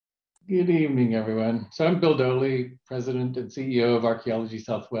Good evening, everyone. So I'm Bill Doley, President and CEO of Archaeology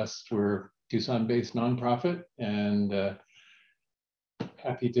Southwest. We're a Tucson-based nonprofit, and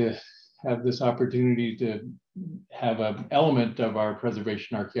happy to have this opportunity to have an element of our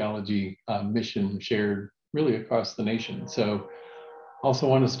preservation archaeology mission shared really across the nation. So also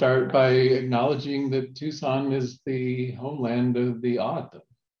want to start by acknowledging that Tucson is the homeland of the O'odham.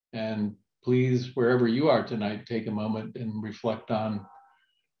 And please, wherever you are tonight, take a moment and reflect on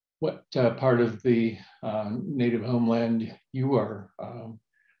what part of the native homeland you are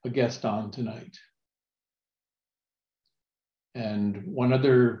a guest on tonight. And one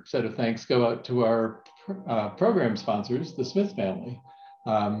other set of thanks go out to our program sponsors, the Smith family.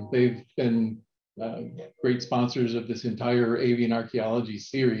 They've been great sponsors of this entire avian archaeology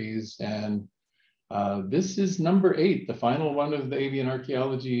series. And this is number 8, the final one of the avian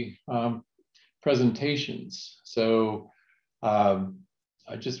archaeology presentations. So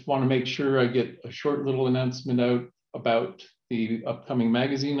I just want to make sure I get a short little announcement out about the upcoming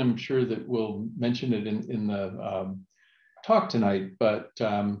magazine. I'm sure that we'll mention it in the talk tonight, but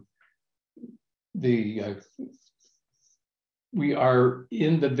we are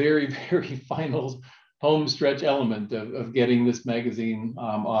in the very, very final home stretch element of getting this magazine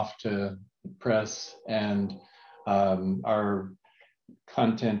off to press, and our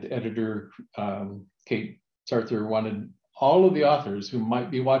content editor, Kate Sarther, wanted all of the authors who might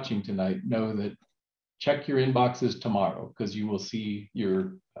be watching tonight know that check your inboxes tomorrow, because you will see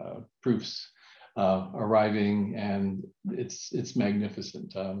your proofs arriving, and it's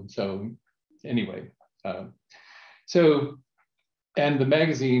magnificent. So anyway, and the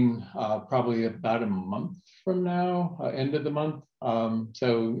magazine probably about a month from now, end of the month.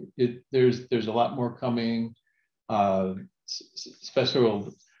 So there's a lot more coming.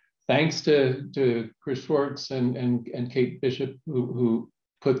 Special thanks to Chris Schwartz and Kate Bishop, who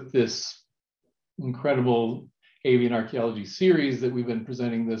put this incredible avian archaeology series that we've been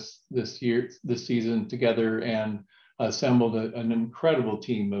presenting this season together, and assembled an incredible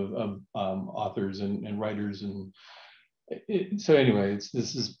team of authors and writers. And so anyway,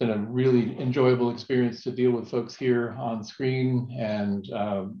 this has been a really enjoyable experience to deal with folks here on screen, and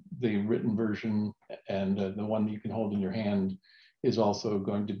the written version and the one you can hold in your hand is also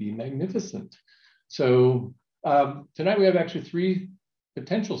going to be magnificent. So tonight we have actually 3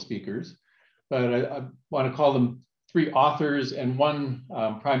 potential speakers, but I want to call them 3 authors and 1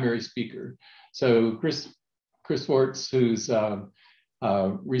 primary speaker. So Chris Schwartz, who's a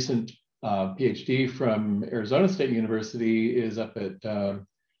recent PhD from Arizona State University, is up at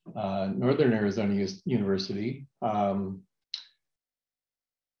Northern Arizona University.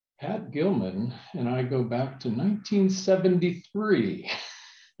 Pat Gilman and I go back to 1973.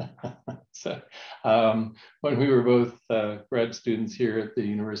 So when we were both grad students here at the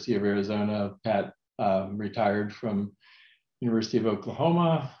University of Arizona, Pat retired from University of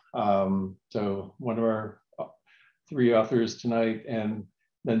Oklahoma. So one of our 3 authors tonight, and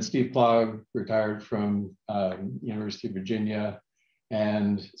then Steve Plog retired from University of Virginia.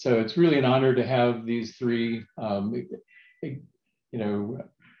 And so it's really an honor to have these 3,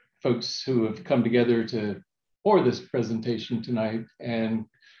 folks who have come together for this presentation tonight. And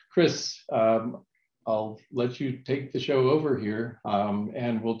Chris, I'll let you take the show over here,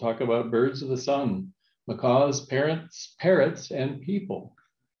 and we'll talk about birds of the sun, macaws, parrots, and people.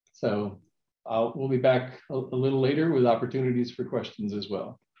 So we'll be back a little later with opportunities for questions as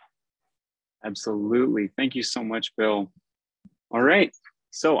well. Absolutely. Thank you so much, Bill. All right.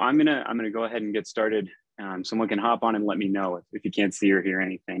 So I'm gonna go ahead and get started. Someone can hop on and let me know if you can't see or hear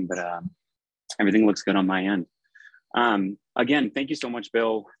anything, but everything looks good on my end. Again, thank you so much,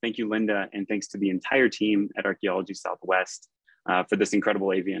 Bill. Thank you, Linda. And thanks to the entire team at Archaeology Southwest for this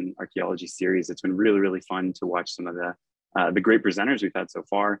incredible avian archaeology series. It's been really, really fun to watch some of the great presenters we've had so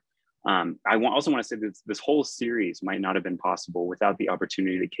far. I also want to say that this whole series might not have been possible without the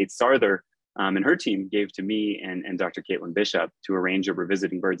opportunity that Kate Sarther and her team gave to me and Dr. Caitlin Bishop to arrange a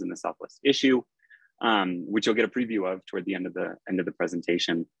Revisiting Birds in the Southwest issue, which you'll get a preview of toward the end of the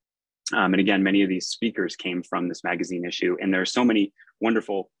presentation. And again, many of these speakers came from this magazine issue, and there are so many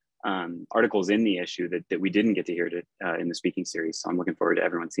wonderful articles in the issue that we didn't get to hear in the speaking series. So I'm looking forward to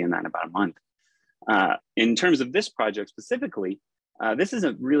everyone seeing that in about a month. In terms of this project specifically, this is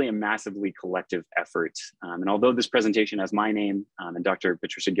really a massively collective effort. And although this presentation has my name and Dr.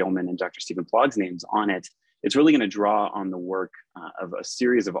 Patricia Gilman and Dr. Stephen Plog's names on it, it's really going to draw on the work of a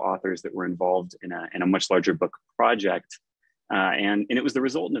series of authors that were involved in a much larger book project. And it was the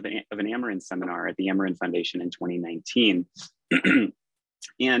result of an Amarin seminar at the Amarin Foundation in 2019.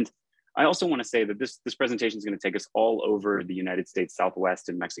 And I also want to say that this presentation is going to take us all over the United States Southwest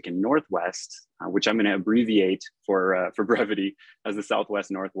and Mexican Northwest, which I'm going to abbreviate for brevity as the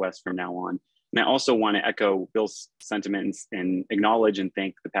Southwest Northwest from now on. And I also want to echo Bill's sentiments and acknowledge and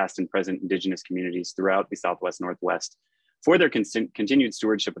thank the past and present Indigenous communities throughout the Southwest Northwest for their continued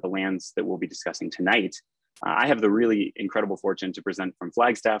stewardship of the lands that we'll be discussing tonight. I have the really incredible fortune to present from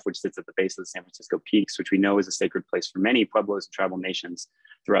Flagstaff, which sits at the base of the San Francisco Peaks, which we know is a sacred place for many Pueblos and tribal nations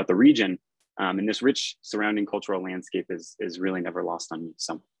throughout the region. And this rich surrounding cultural landscape is really never lost on me.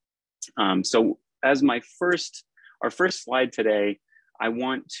 So as our first slide today, I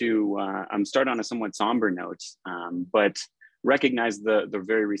want to start on a somewhat somber note, but recognize the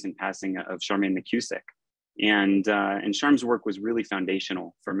very recent passing of Charmaine McCusick. And Charm's work was really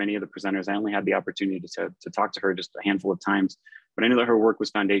foundational for many of the presenters. I only had the opportunity to talk to her just a handful of times, but I know that her work was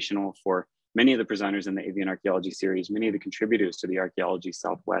foundational for many of the presenters in the Avian Archaeology series, many of the contributors to the Archaeology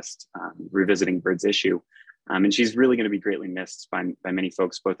Southwest Revisiting Birds issue. And she's really going to be greatly missed by many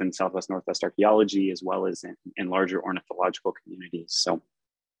folks, both in Southwest Northwest archaeology, as well as in larger ornithological communities. So,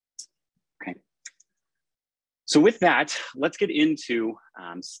 okay. So with that, let's get into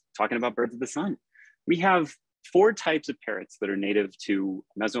talking about birds of the sun. We have 4 types of parrots that are native to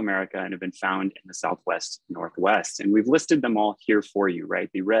Mesoamerica and have been found in the Southwest Northwest. And we've listed them all here for you, right?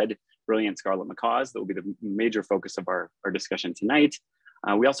 The red, brilliant scarlet macaws, that will be the major focus of our discussion tonight.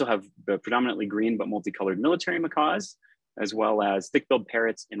 We also have the predominantly green but multicolored military macaws, as well as thick-billed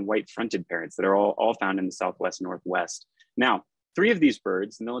parrots and white-fronted parrots that are all found in the Southwest Northwest. Now, 3 of these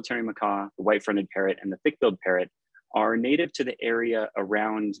birds, the military macaw, the white-fronted parrot, and the thick-billed parrot, are native to the area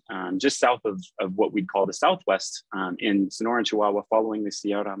around just south of what we'd call the Southwest in Sonora and Chihuahua, following the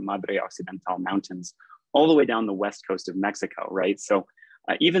Sierra Madre Occidental Mountains, all the way down the west coast of Mexico, right? So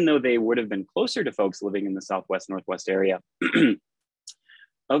even though they would have been closer to folks living in the Southwest Northwest area,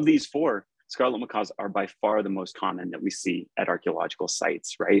 of these 4, scarlet macaws are by far the most common that we see at archaeological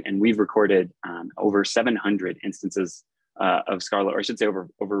sites, right? And we've recorded over 700 instances of scarlet, or I should say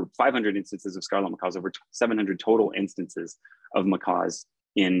over 500 instances of scarlet macaws, over 700 total instances of macaws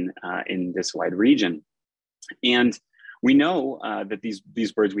in this wide region. And we know that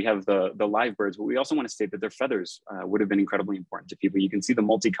these birds, we have the live birds, but we also want to state that their feathers would have been incredibly important to people. You can see the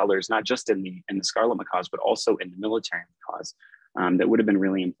multicolors, not just in the scarlet macaws, but also in the military macaws, that would have been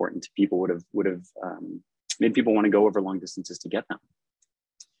really important to people, would have made people want to go over long distances to get them.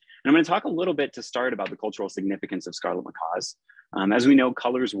 And I'm going to talk a little bit to start about the cultural significance of scarlet macaws. As we know,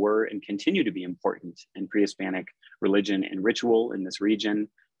 colors were and continue to be important in pre-Hispanic religion and ritual in this region.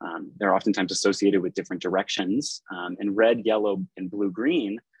 They're oftentimes associated with different directions. And red, yellow, and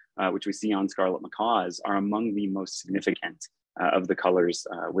blue-green, which we see on scarlet macaws, are among the most significant of the colors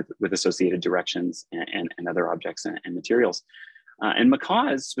with associated directions and other objects and materials. And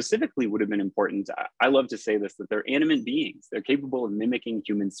macaws specifically would have been important. I love to say this, that they're animate beings. They're capable of mimicking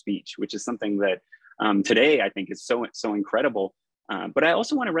human speech, which is something that today I think is so incredible. But I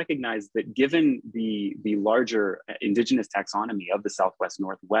also want to recognize that given the larger indigenous taxonomy of the Southwest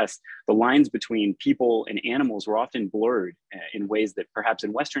Northwest, the lines between people and animals were often blurred in ways that perhaps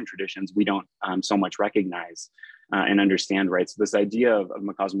in Western traditions we don't so much recognize and understand, right? So this idea of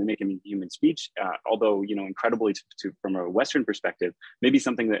macaws mimicking human speech, although incredibly from a Western perspective, maybe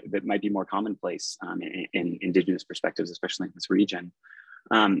something that might be more commonplace in indigenous perspectives, especially in this region.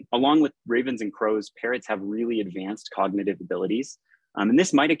 Along with ravens and crows, parrots have really advanced cognitive abilities. And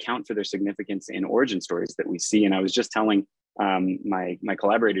this might account for their significance in origin stories that we see. And I was just telling my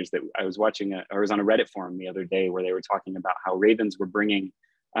collaborators that I was watching, I was on a Reddit forum the other day where they were talking about how ravens were bringing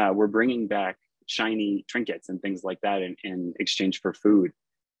back shiny trinkets and things like that in exchange for food.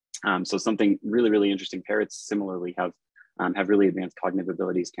 So something really, really interesting. Parrots similarly have really advanced cognitive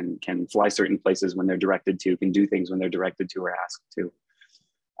abilities, can fly certain places when they're directed to, can do things when they're directed to or asked to.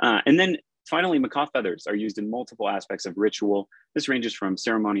 And then finally, macaw feathers are used in multiple aspects of ritual. This ranges from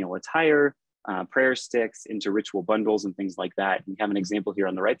ceremonial attire, prayer sticks, into ritual bundles and things like that. We have an example here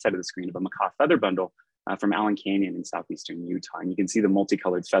on the right side of the screen of a macaw feather bundle from Allen Canyon in southeastern Utah. And you can see the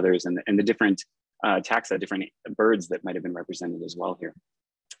multicolored feathers and the different taxa, different birds that might have been represented as well here.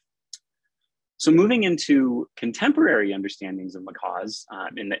 So moving into contemporary understandings of macaws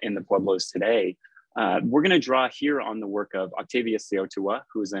in the Pueblos today, we're going to draw here on the work of Octavius Seotua,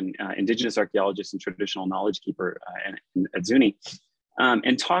 who is an indigenous archaeologist and traditional knowledge keeper at Zuni,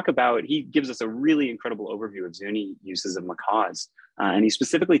 and talk about, he gives us a really incredible overview of Zuni uses of macaws. And he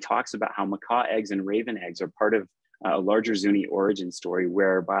specifically talks about how macaw eggs and raven eggs are part of a larger Zuni origin story,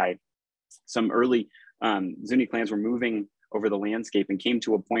 whereby some early Zuni clans were moving over the landscape and came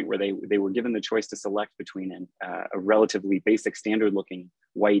to a point where they were given the choice to select between a relatively basic standard looking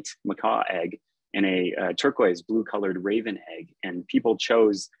white macaw egg and a turquoise blue colored raven egg. And people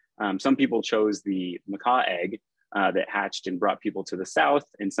chose, some people chose the macaw egg that hatched and brought people to the south,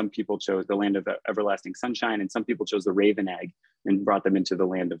 and some people chose the land of everlasting sunshine, and some people chose the raven egg and brought them into the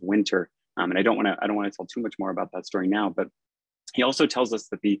land of winter. And I don't want to tell too much more about that story now, but he also tells us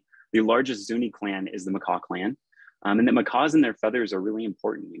that the largest Zuni clan is the Macaw clan, and that macaws and their feathers are really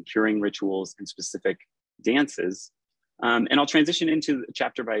important in curing rituals and specific dances. And I'll transition into a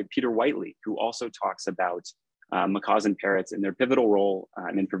chapter by Peter Whiteley, who also talks about macaws and parrots and their pivotal role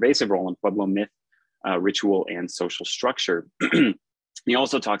and pervasive role in Pueblo myth, ritual, and social structure. He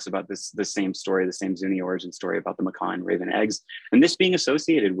also talks about the same story, the same Zuni origin story about the macaw and raven eggs, and this being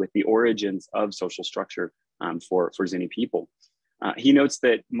associated with the origins of social structure for Zuni people. He notes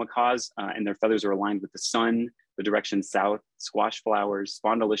that macaws and their feathers are aligned with the sun, the direction south, squash flowers,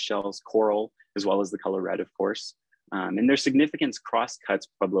 spondylus shells, coral, as well as the color red, of course. And their significance cross-cuts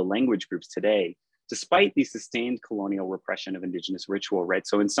Pueblo language groups today, despite the sustained colonial repression of indigenous ritual, right?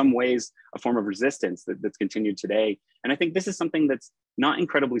 So in some ways, a form of resistance that's continued today. And I think this is something that's not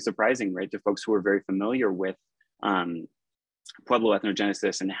incredibly surprising, right, to folks who are very familiar with Pueblo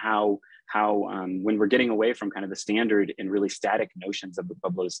ethnogenesis and how when we're getting away from kind of the standard and really static notions of the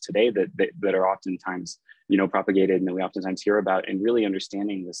Pueblos today that are oftentimes, propagated and that we oftentimes hear about, and really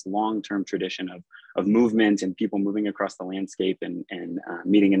understanding this long-term tradition of movement and people moving across the landscape and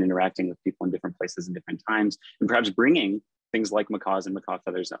meeting and interacting with people in different places and different times, and perhaps bringing things like macaws and macaw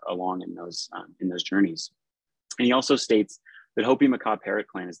feathers along in those journeys. And he also states that Hopi Macaw Parrot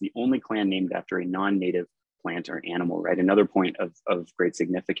clan is the only clan named after a non-native plant or animal, right? Another point of great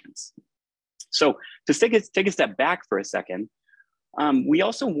significance. So to take a step back for a second, we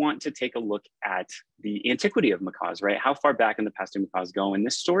also want to take a look at the antiquity of macaws, right? How far back in the past do macaws go? And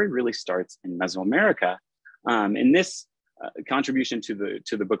this story really starts in Mesoamerica. And this contribution to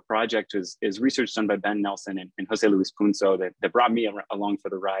the book project is research done by Ben Nelson and Jose Luis Punzo that brought me along for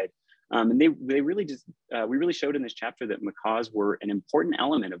the ride. And we really showed in this chapter that macaws were an important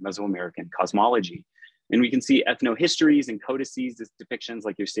element of Mesoamerican cosmology. And we can see ethnohistories and codices, depictions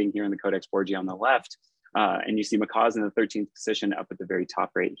like you're seeing here in the Codex Borgia on the left. And you see macaws in the 13th position up at the very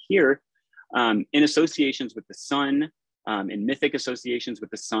top right here, in associations with the sun, in mythic associations with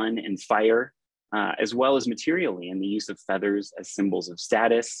the sun and fire, as well as materially in the use of feathers as symbols of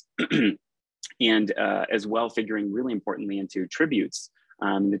status, and as well figuring really importantly into tributes,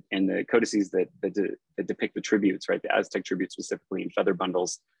 and the codices that depict the tributes, right? The Aztec tributes specifically in feather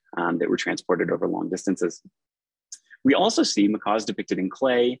bundles that were transported over long distances. We also see macaws depicted in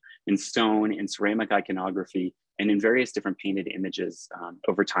clay, in stone, in ceramic iconography, and in various different painted images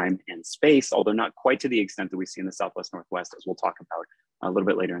over time and space, although not quite to the extent that we see in the Southwest Northwest, as we'll talk about a little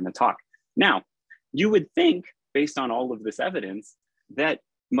bit later in the talk. Now, you would think, based on all of this evidence, that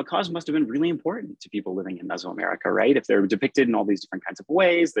macaws must have been really important to people living in Mesoamerica, right? If they're depicted in all these different kinds of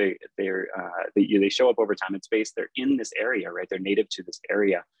ways, they show up over time and space, they're in this area, right? They're native to this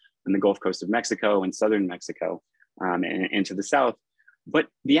area in the Gulf Coast of Mexico and southern Mexico, and to the south. But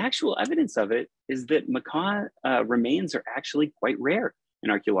the actual evidence of it is that macaw remains are actually quite rare in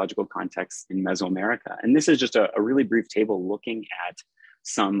archaeological contexts in Mesoamerica. And this is just a really brief table looking at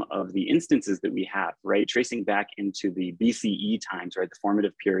some of the instances that we have, right? Tracing back into the BCE times, right? The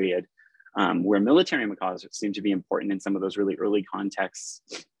formative period, where military macaws seem to be important in some of those really early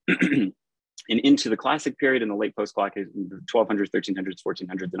contexts. And into the classic period in the late post-classic, 1200s, 1300s,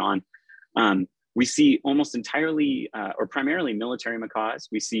 1400s and on, we see almost entirely or primarily military macaws.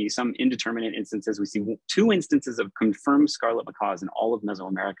 We see some indeterminate instances. We see 2 instances of confirmed scarlet macaws in all of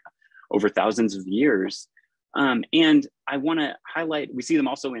Mesoamerica over thousands of years. And I want to highlight, we see them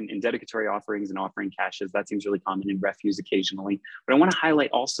also in dedicatory offerings and offering caches. That seems really common in refuse occasionally. But I want to highlight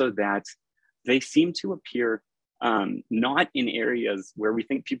also that they seem to appear not in areas where we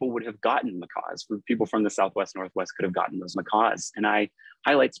think people would have gotten macaws. People from the Southwest, Northwest could have gotten those macaws. And I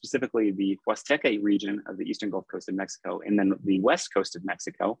highlight specifically the Huasteca region of the eastern Gulf Coast of Mexico and then the west coast of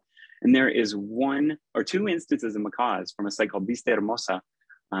Mexico. And there is 1 or 2 instances of macaws from a site called Vista Hermosa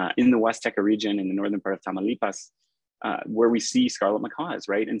in the Huasteca region in the northern part of Tamaulipas, where we see scarlet macaws,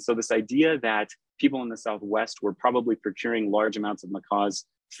 right? And so this idea that people in the Southwest were probably procuring large amounts of macaws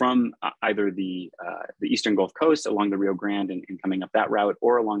from either the eastern Gulf Coast along the Rio Grande and coming up that route,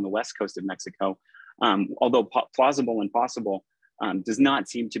 or along the west coast of Mexico, although plausible and possible, does not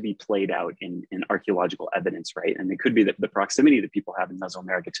seem to be played out in archaeological evidence, right? And it could be that the proximity that people have in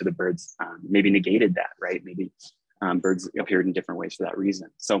Mesoamerica to the birds maybe negated that, right? Maybe birds appeared in different ways for that reason.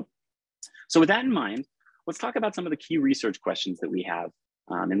 So with that in mind, let's talk about some of the key research questions that we have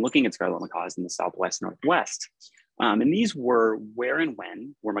in looking at scarlet macaws in the Southwest Northwest. And these were, where and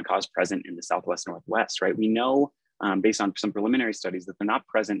when were macaws present in the Southwest Northwest, right? We know based on some preliminary studies that they're not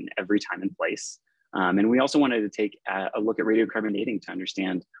present in every time and place. And we also wanted to take a look at radiocarbon dating to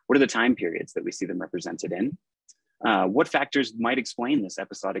understand what are the time periods that we see them represented in. What factors might explain this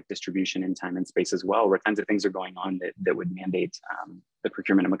episodic distribution in time and space as well? What kinds of things are going on that would mandate the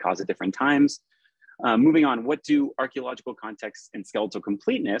procurement of macaws at different times? Moving on, what do archaeological context and skeletal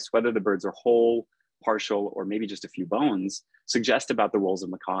completeness, whether the birds are whole, partial, or maybe just a few bones, suggest about the roles of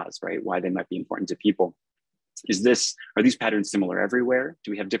macaws, right? Why they might be important to people. Are these patterns similar everywhere?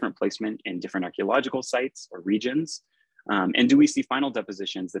 Do we have different placement in different archaeological sites or regions? And do we see final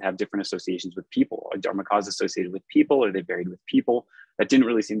depositions that have different associations with people? Are macaws associated with people? Are they buried with people? That didn't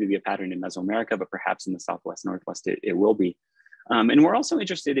really seem to be a pattern in Mesoamerica, but perhaps in the Southwest Northwest, it will be. And we're also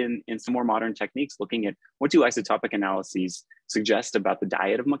interested in some more modern techniques, looking at what do isotopic analyses suggest about the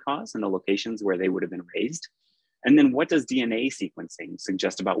diet of macaws and the locations where they would have been raised? And then what does DNA sequencing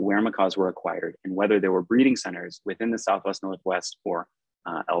suggest about where macaws were acquired and whether there were breeding centers within the Southwest Northwest or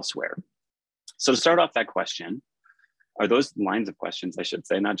elsewhere? So to start off that question, or those lines of questions, I should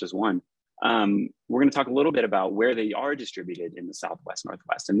say, not just one, we're going to talk a little bit about where they are distributed in the Southwest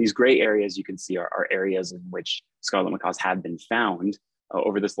Northwest. And these gray areas you can see are areas in which scarlet macaws have been found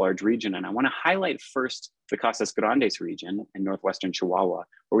over this large region. And I want to highlight first the Casas Grandes region in northwestern Chihuahua,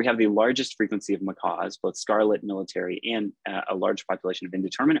 where we have the largest frequency of macaws, both scarlet, military, and a large population of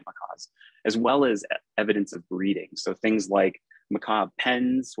indeterminate macaws, as well as evidence of breeding. So things like macaw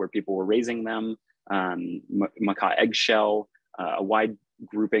pens, where people were raising them, macaw eggshell, a wide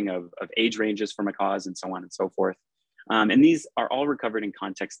grouping of age ranges for macaws, and so on and so forth. And these are all recovered in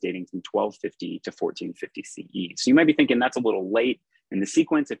context dating from 1250 to 1450 CE. So you might be thinking that's a little late in the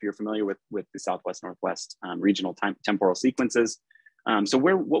sequence if you're familiar with the Southwest Northwest regional temporal sequences. So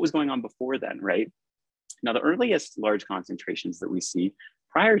what was going on before then, right? Now, the earliest large concentrations that we see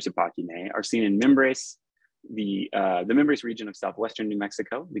prior to Paquimé are seen in Mimbres, the Mimbres region of southwestern New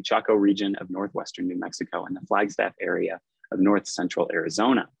Mexico, the Chaco region of northwestern New Mexico, and the Flagstaff area of north central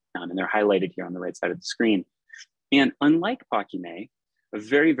Arizona. And they're highlighted here on the right side of the screen. And unlike Paquimé, a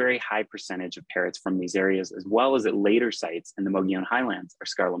very, very high percentage of parrots from these areas, as well as at later sites in the Mogollon Highlands, are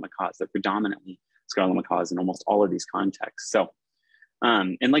scarlet macaws. They're predominantly scarlet macaws in almost all of these contexts. So,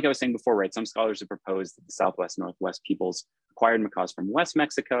 and like I was saying before, right, some scholars have proposed that the Southwest Northwest peoples acquired macaws from West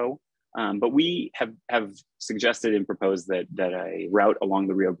Mexico, but we have suggested and proposed that a route along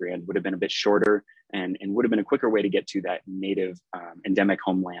the Rio Grande would have been a bit shorter and would have been a quicker way to get to that native endemic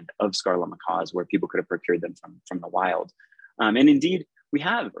homeland of scarlet macaws, where people could have procured them from the wild. And indeed, we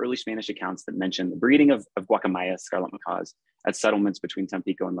have early Spanish accounts that mention the breeding of guacamaya scarlet macaws at settlements between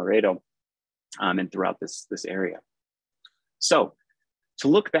Tampico and Laredo and throughout this area. So to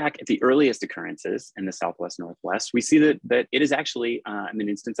look back at the earliest occurrences in the Southwest Northwest, we see that it is actually an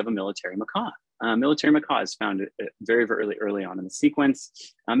instance of a military macaw. Military macaw is found very, very early on in the sequence.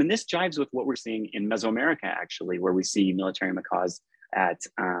 And this jives with what we're seeing in Mesoamerica, actually, where we see military macaws at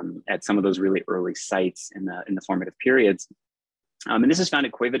some of those really early sites in the formative periods. And this is found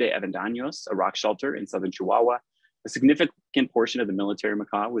at Cueva de Avendaños, a rock shelter in southern Chihuahua. A significant portion of the military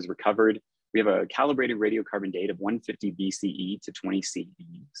macaw was recovered. We have a calibrated radiocarbon date of 150 BCE to 20 CE,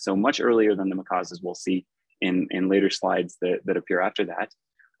 so much earlier than the macaws, as we'll see in later slides that appear after that.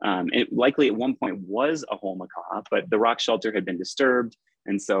 It likely at one point was a whole macaw, but the rock shelter had been disturbed,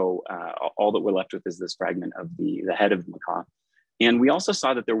 and so all that we're left with is this fragment of the head of the macaw. And we also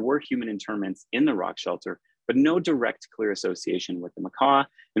saw that there were human interments in the rock shelter, but no direct clear association with the macaw.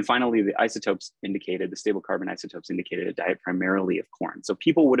 And finally, the isotopes indicated, the stable carbon isotopes indicated a diet primarily of corn. So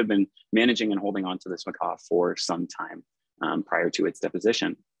people would have been managing and holding on to this macaw for some time prior to its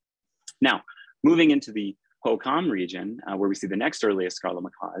deposition. Now, moving into the Hohokam region, where we see the next earliest scarlet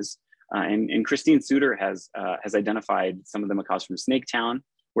macaws, and Christine Suter has identified some of the macaws from Snaketown,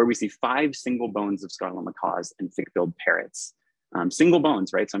 where we see 5 single bones of scarlet macaws and thick-billed parrots. Single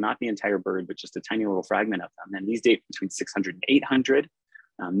bones, right? So not the entire bird, but just a tiny little fragment of them. And these date between 600 and 800.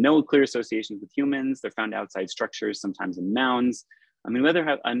 No clear associations with humans. They're found outside structures, sometimes in mounds. I mean, we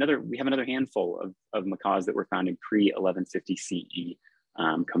have another handful of macaws that were found in pre-1150 CE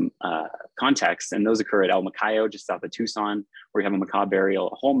contexts, and those occur at El Macayo, just south of Tucson, where we have a macaw burial,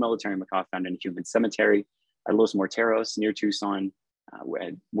 a whole military macaw found in a human cemetery, at Los Morteros near Tucson,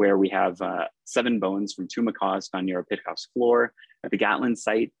 where we have 7 bones from 2 macaws found near a pit house floor, at the Gatlin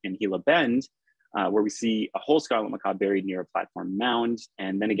site in Gila Bend, where we see a whole scarlet macaw buried near a platform mound,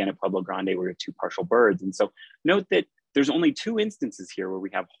 and then again at Pueblo Grande, where we have 2 partial birds. And so note that There's only 2 instances here where we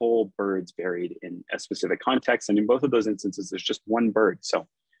have whole birds buried in a specific context. And in both of those instances, there's just one bird. So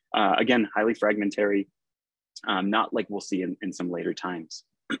again, highly fragmentary, not like we'll see in some later times.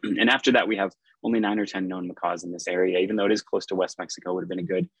 And after that, we have only 9 or 10 known macaws in this area, even though it is close to West Mexico, would have been a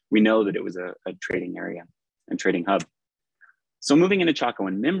good, we know that it was a trading area and trading hub. So moving into Chaco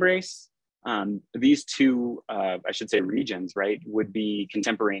and Mimbres, these 2, I should say regions, right, would be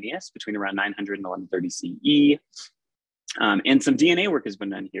contemporaneous between around 900 and 1130 CE. And some DNA work has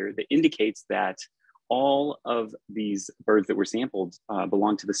been done here that indicates that all of these birds that were sampled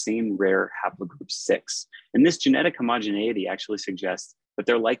belong to the same rare haplogroup 6. And this genetic homogeneity actually suggests that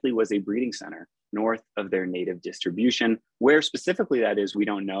there likely was a breeding center north of their native distribution. Where specifically that is, we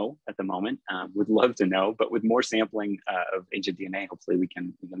don't know at the moment. Would love to know, but with more sampling of ancient DNA, hopefully we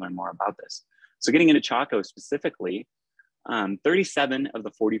can learn more about this. So getting into Chaco specifically, 37 of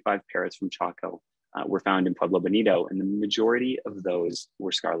the 45 parrots from Chaco were found in Pueblo Bonito, and the majority of those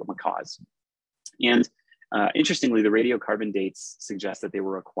were scarlet macaws. And interestingly, the radiocarbon dates suggest that they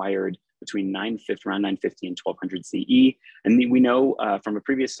were acquired between around 950 and 1200 CE. And we know from a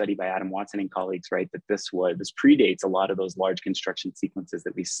previous study by Adam Watson and colleagues, right, that this predates a lot of those large construction sequences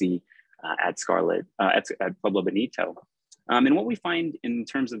that we see at Pueblo Bonito. And what we find in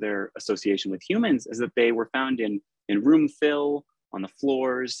terms of their association with humans is that they were found in room fill, on the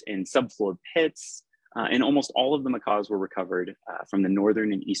floors, in subfloor pits, and almost all of the macaws were recovered from the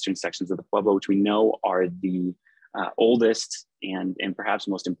northern and eastern sections of the Pueblo, which we know are the oldest and perhaps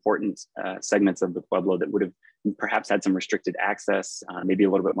most important segments of the Pueblo that would have perhaps had some restricted access, maybe a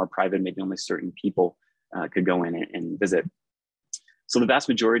little bit more private, maybe only certain people could go in and visit. So the vast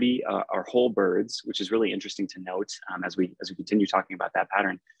majority are whole birds, which is really interesting to note as we continue talking about that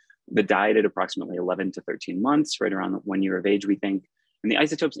pattern. That died at approximately 11 to 13 months, right around 1 year of age, we think. And the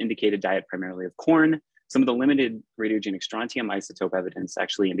isotopes indicate a diet primarily of corn. Some of the limited radiogenic strontium isotope evidence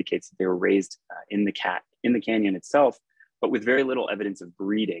actually indicates that they were raised in the canyon itself, but with very little evidence of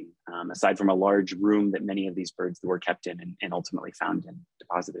breeding, aside from a large room that many of these birds were kept in and ultimately found and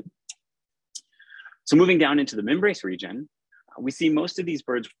deposited. So moving down into the Mimbres region, we see most of these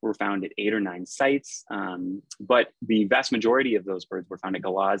birds were found at 8 or 9 sites, but the vast majority of those birds were found at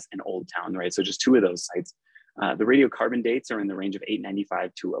Galaz and Old Town, right? So just 2 of those sites. The radiocarbon dates are in the range of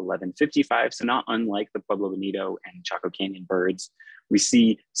 895 to 1155, so not unlike the Pueblo Bonito and Chaco Canyon birds. We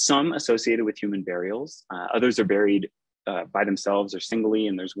see some associated with human burials. Others are buried by themselves or singly,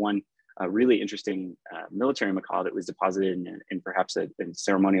 and there's one really interesting military macaw that was deposited in perhaps a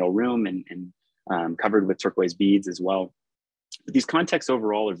ceremonial room and covered with turquoise beads as well. But these contexts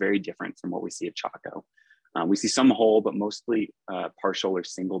overall are very different from what we see at Chaco. We see some whole, but mostly partial or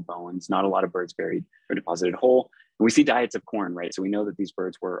single bones, not a lot of birds buried or deposited whole. And we see diets of corn, right? So we know that these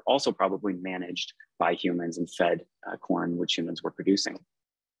birds were also probably managed by humans and fed corn, which humans were producing.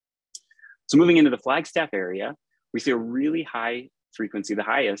 So moving into the Flagstaff area, we see a really high frequency, the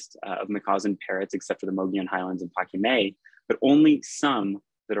highest of macaws and parrots, except for the Mogollon Highlands and Paquimé, but only some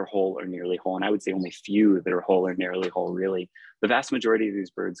that are whole or nearly whole. And I would say only few that are whole or nearly whole, really. The vast majority of these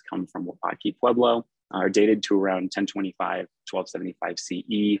birds come from Wapaki Pueblo, are dated to around 1025, 1275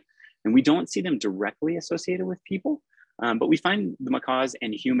 CE. And we don't see them directly associated with people, but we find the macaws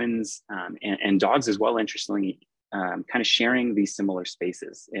and humans and dogs as well, interestingly, kind of sharing these similar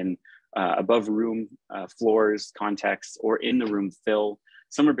spaces in above room floors, contexts, or in the room fill.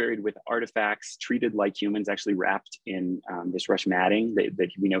 Some are buried with artifacts treated like humans, actually wrapped in this rush matting that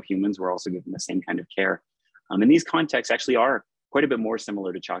we know humans were also given the same kind of care. And these contexts actually are quite a bit more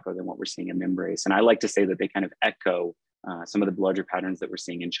similar to Chaco than what we're seeing in Mimbres. And I like to say that they kind of echo some of the larger patterns that we're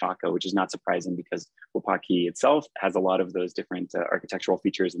seeing in Chaco, which is not surprising because Wapaki itself has a lot of those different architectural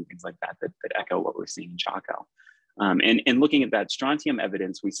features and things like that echo what we're seeing in Chaco. And looking at that strontium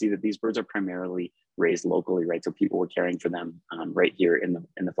evidence, we see that these birds are primarily raised locally, right? So people were caring for them right here in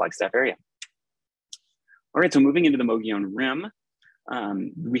the Flagstaff area. All right, so moving into the Mogollon Rim,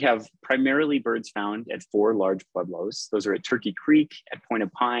 we have primarily birds found at 4 large pueblos. Those are at Turkey Creek, at Point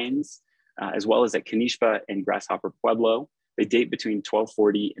of Pines, as well as at Canishpa and Grasshopper Pueblo. They date between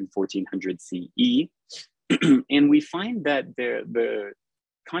 1240 and 1400 CE. And we find that the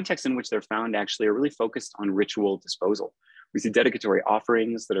contexts in which they're found actually are really focused on ritual disposal. We see dedicatory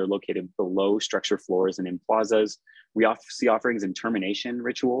offerings that are located below structure floors and in plazas. We see offerings in termination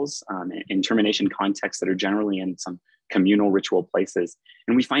rituals, in termination contexts that are generally in some communal ritual places.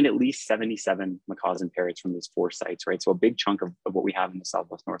 And we find at least 77 macaws and parrots from these 4 sites, right? So a big chunk of what we have in the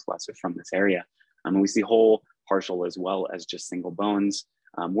Southwest Northwest are from this area. And we see whole, partial, as well as just single bones.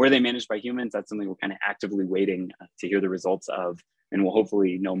 Were they managed by humans? That's something we're kind of actively waiting to hear the results of. And we'll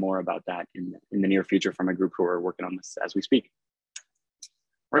hopefully know more about that in the near future from a group who are working on this as we speak.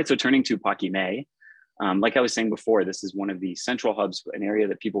 All right, so turning to Paquimé, like I was saying before, this is one of the central hubs, an area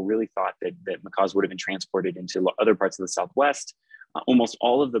that people really thought that macaws would have been transported into other parts of the Southwest. Almost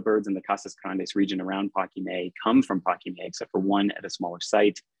all of the birds in the Casas Grandes region around Paquimé come from Paquimé, except for one at a smaller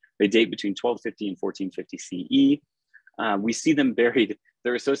site. They date between 1250 and 1450 CE. We see them buried,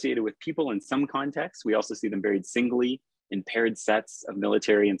 they're associated with people in some contexts. We also see them buried singly in paired sets of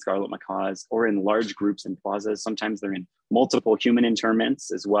military and scarlet macaws, or in large groups in plazas. Sometimes they're in multiple human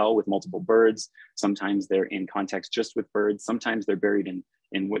interments as well with multiple birds. Sometimes they're in context just with birds. Sometimes they're buried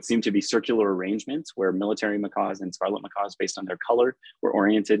in what seem to be circular arrangements where military macaws and scarlet macaws, based on their color, were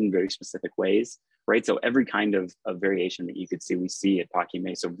oriented in very specific ways, right? So every kind of variation that you could see, we see at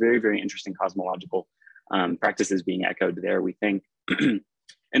Paquimé. So very, very interesting cosmological practices being echoed there, we think.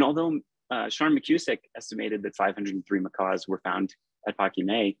 And although Sean McCusick estimated that 503 macaws were found at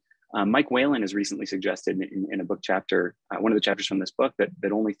Paquimé, Mike Whalen has recently suggested in a book chapter, one of the chapters from this book, that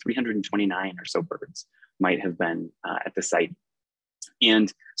only 329 or so birds might have been at the site.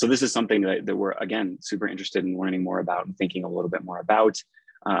 And so this is something that we're, again, super interested in learning more about and thinking a little bit more about.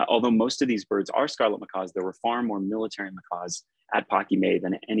 Although most of these birds are scarlet macaws, there were far more military macaws at Paquimé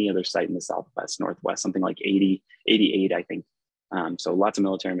than at any other site in the Southwest, Northwest, something like 88, I think. So lots of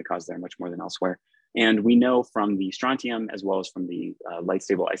military macaws there, much more than elsewhere. And we know from the strontium, as well as from the light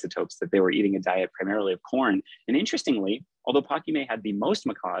stable isotopes, that they were eating a diet primarily of corn. And interestingly, although Paquimé had the most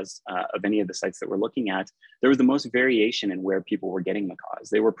macaws of any of the sites that we're looking at, there was the most variation in where people were getting macaws.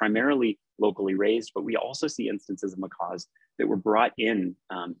 They were primarily locally raised, but we also see instances of macaws that were brought in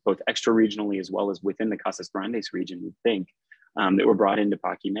both extra-regionally as well as within the Casas Grandes region, we think, that were brought into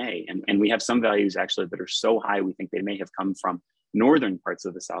Paquimé. And we have some values actually that are so high, we think they may have come from northern parts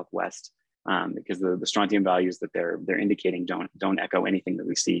of the Southwest, because the strontium values that they're indicating don't echo anything that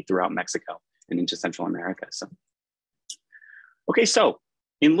we see throughout Mexico and into Central America. So, okay, so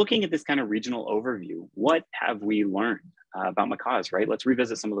in looking at this kind of regional overview, what have we learned about macaws, right? Let's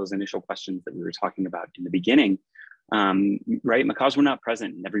revisit some of those initial questions that we were talking about in the beginning, right? Macaws were not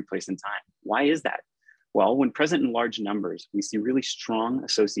present in every place and time. Why is that? Well, when present in large numbers, we see really strong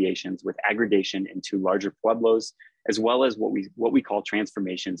associations with aggregation into larger pueblos, as well as what we call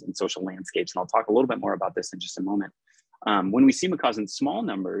transformations in social landscapes. And I'll talk a little bit more about this in just a moment. When we see macaws in small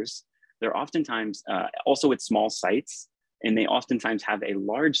numbers, they're oftentimes also at small sites, and they oftentimes have a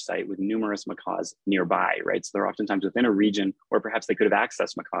large site with numerous macaws nearby, right? So they're oftentimes within a region, or perhaps they could have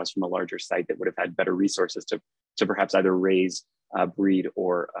accessed macaws from a larger site that would have had better resources to perhaps either raise, breed,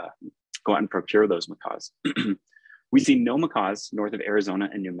 or go out and procure those macaws. We see no macaws north of Arizona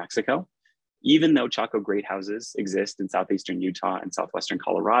and New Mexico, even though Chaco great houses exist in southeastern Utah and southwestern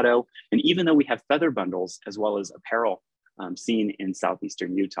Colorado, and even though we have feather bundles as well as apparel seen in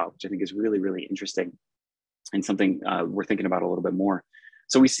southeastern Utah, which I think is really, really interesting and something we're thinking about a little bit more.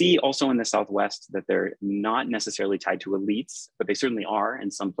 So we see also in the Southwest that they're not necessarily tied to elites, but they certainly are in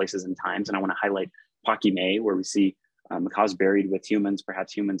some places and times. And I want to highlight Paquimé, where we see macaws buried with humans,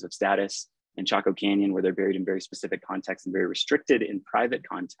 perhaps humans of status, in Chaco Canyon, where they're buried in very specific contexts and very restricted in private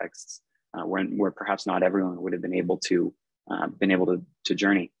contexts, where perhaps not everyone would have been able to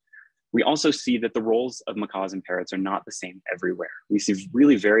journey. We also see that the roles of macaws and parrots are not the same everywhere. We see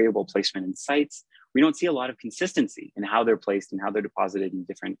really variable placement in sites. We don't see a lot of consistency in how they're placed and how they're deposited in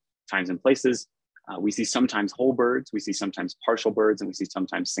different times and places. We see sometimes whole birds, we see sometimes partial birds, and we see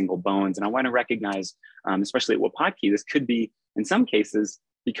sometimes single bones. And I want to recognize, especially at Wapaki, this could be, in some cases,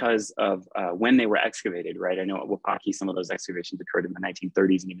 because of when they were excavated, right? I know at Wapaki, some of those excavations occurred in the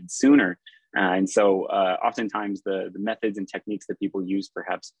 1930s and even sooner. And so oftentimes the methods and techniques that people used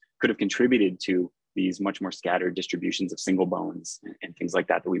perhaps could have contributed to these much more scattered distributions of single bones and things like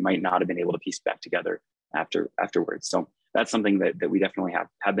that we might not have been able to piece back together afterwards. So that's something that we definitely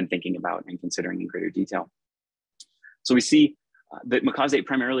have been thinking about and considering in greater detail. So we see that macaws ate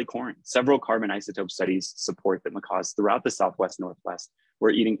primarily corn. Several carbon isotope studies support that macaws throughout the Southwest, Northwest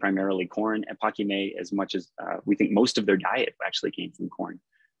were eating primarily corn. At Paquimé, as much as we think most of their diet actually came from corn,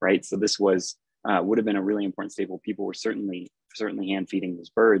 right? So this would have been a really important staple. People were certainly hand feeding these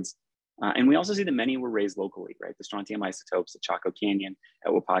birds. And we also see that many were raised locally, right? The strontium isotopes at Chaco Canyon,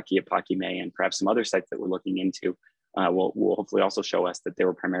 at Wapaki, at Paquimé, and perhaps some other sites that we're looking into will hopefully also show us that they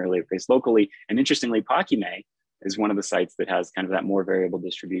were primarily raised locally. And interestingly, Paquimé is one of the sites that has kind of that more variable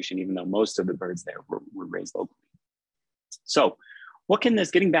distribution, even though most of the birds there were raised locally. So what can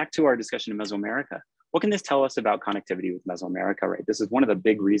this, getting back to our discussion of Mesoamerica, what can this tell us about connectivity with Mesoamerica, right? This is one of the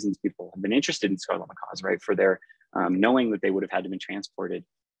big reasons people have been interested in scarlet macaws, right? For their knowing that they would have had to be transported.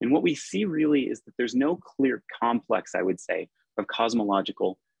 And what we see really is that there's no clear complex, I would say, of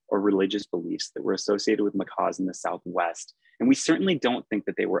cosmological or religious beliefs that were associated with macaws in the Southwest. And we certainly don't think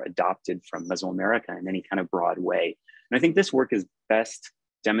that they were adopted from Mesoamerica in any kind of broad way. And I think this work is best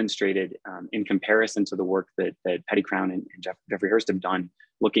demonstrated in comparison to the work that Patty Crown and Jeffrey Hurst have done,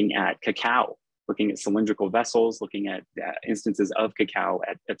 looking at cacao, looking at cylindrical vessels, looking at instances of cacao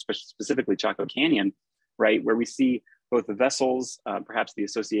at specifically Chaco Canyon, right, where we see both the vessels, perhaps the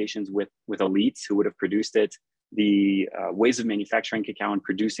associations with elites who would have produced it, the ways of manufacturing cacao and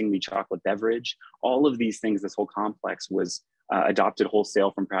producing the chocolate beverage. All of these things, this whole complex was adopted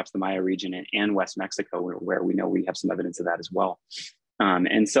wholesale from perhaps the Maya region and West Mexico, where we know we have some evidence of that as well.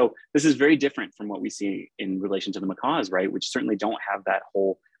 And so this is very different from what we see in relation to the macaws, right? Which certainly don't have that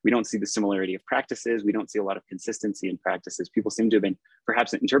whole, we don't see the similarity of practices. We don't see a lot of consistency in practices. People seem to have been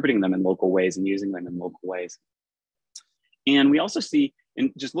perhaps interpreting them in local ways and using them in local ways. And we also see,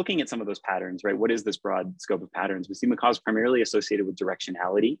 in just looking at some of those patterns, right? What is this broad scope of patterns? We see macaws primarily associated with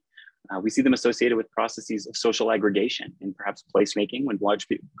directionality. We see them associated with processes of social aggregation and perhaps placemaking when large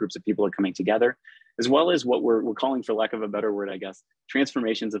groups of people are coming together, as well as what we're calling, for lack of a better word, I guess,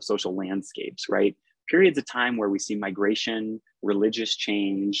 transformations of social landscapes, right? Periods of time where we see migration, religious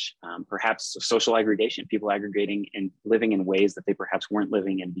change, perhaps social aggregation, people aggregating and living in ways that they perhaps weren't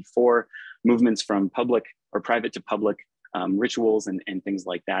living in before, movements from public or private to public, rituals and things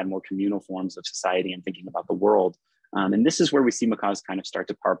like that, more communal forms of society and thinking about the world. And this is where we see macaws kind of start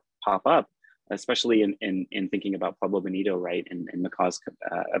to pop up, especially in thinking about Pueblo Bonito, right? And macaws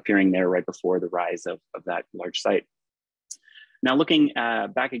appearing there right before the rise of that large site. Now, looking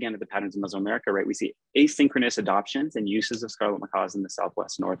back again at the patterns of Mesoamerica, right, we see asynchronous adoptions and uses of scarlet macaws in the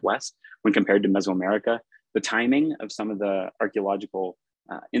Southwest, Northwest when compared to Mesoamerica. The timing of some of the archaeological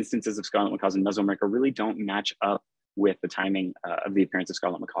instances of scarlet macaws in Mesoamerica really don't match up with the timing of the appearance of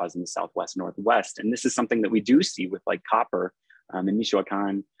scarlet macaws in the Southwest, Northwest. And this is something that we do see with like copper in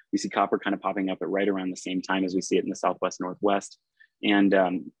Michoacan. We see copper kind of popping up at right around the same time as we see it in the Southwest, Northwest. And,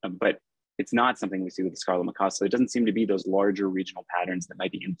 but it's not something we see with the scarlet macaw. So it doesn't seem to be those larger regional patterns that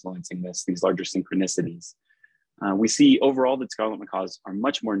might be influencing this, these larger synchronicities. We see overall that scarlet macaws are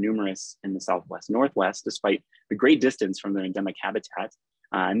much more numerous in the Southwest, Northwest, despite the great distance from their endemic habitat.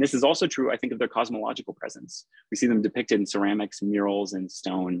 And this is also true, I think, of their cosmological presence. We see them depicted in ceramics, murals, and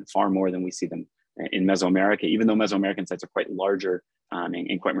stone far more than we see them in Mesoamerica, even though Mesoamerican sites are quite larger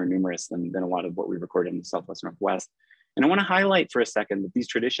and quite more numerous than a lot of what we record in the Southwest, Northwest. And I want to highlight for a second that these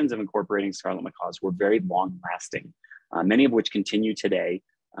traditions of incorporating scarlet macaws were very long lasting, many of which continue today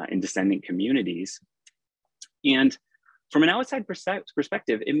in descendant communities. And from an outside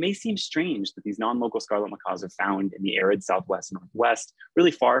perspective, it may seem strange that these non-local scarlet macaws are found in the arid Southwest, Northwest,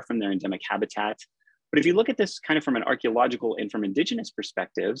 really far from their endemic habitat. But if you look at this kind of from an archaeological and from indigenous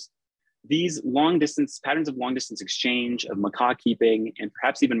perspectives, these long distance patterns of long distance exchange, of macaw keeping, and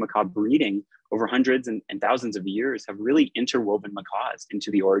perhaps even macaw breeding over hundreds and thousands of years have really interwoven macaws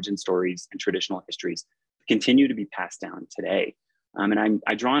into the origin stories and traditional histories that continue to be passed down today. And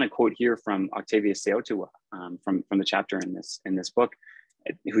I draw on a quote here from Octavius Seotua from the chapter in this book,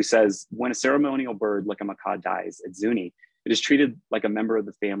 who says, when a ceremonial bird like a macaw dies at Zuni, it is treated like a member of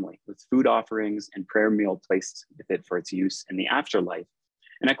the family with food offerings and prayer meal placed with it for its use in the afterlife.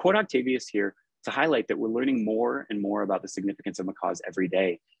 And I quote Octavius here to highlight that we're learning more and more about the significance of macaws every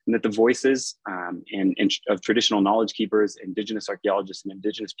day, and that the voices of traditional knowledge keepers, indigenous archaeologists, and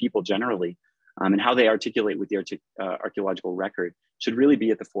indigenous people generally, and how they articulate with the archaeological record should really be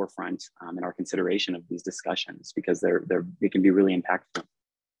at the forefront in our consideration of these discussions, because they can be really impactful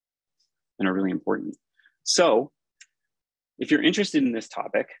and are really important. So if you're interested in this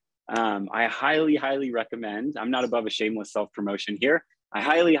topic, I highly, highly recommend, I'm not above a shameless self-promotion here, I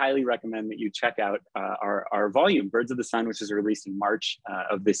highly, highly recommend that you check out our volume, Birds of the Sun, which is released in March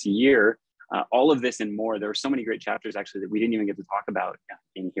of this year. All of this and more. There are so many great chapters actually that we didn't even get to talk about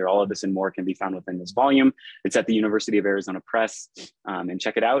in here. All of this and more can be found within this volume. It's at the University of Arizona Press, and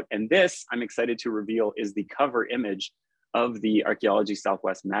check it out. And this, I'm excited to reveal, is the cover image of the Archaeology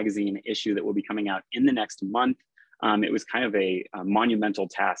Southwest magazine issue that will be coming out in the next month. It was kind of a monumental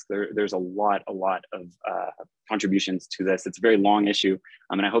task. There's a lot of contributions to this. It's a very long issue,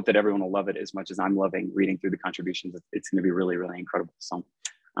 and I hope that everyone will love it as much as I'm loving reading through the contributions. It's going to be really, really incredible. So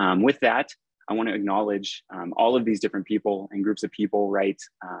with that, I want to acknowledge all of these different people and groups of people, right?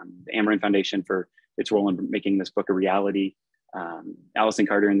 The Amarin Foundation for its role in making this book a reality, Allison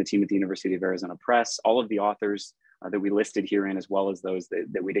Carter and the team at the University of Arizona Press, all of the authors that we listed herein, as well as those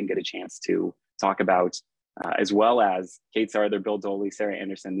that we didn't get a chance to talk about, as well as Kate Sarther, Bill Doley, Sarah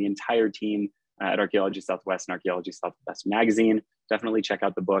Anderson, the entire team at Archaeology Southwest and Archaeology Southwest magazine. Definitely check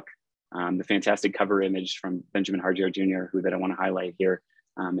out the book. the fantastic cover image from Benjamin Hardier Jr., who that I want to highlight here.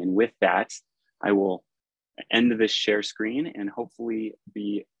 And with that, I will end this share screen and hopefully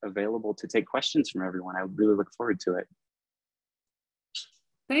be available to take questions from everyone. I really look forward to it.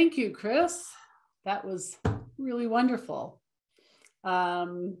 Thank you, Chris. That was really wonderful.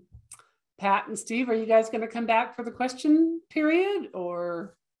 Pat and Steve, are you guys going to come back for the question period,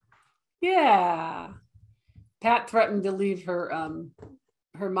 or? Yeah. Pat threatened to leave her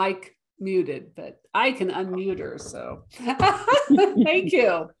her mic muted, but I can unmute her, so thank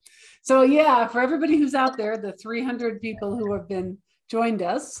you. So yeah, for everybody who's out there, the 300 people who have been joined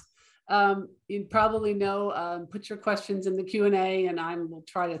us, you probably know, put your questions in the Q&A and I will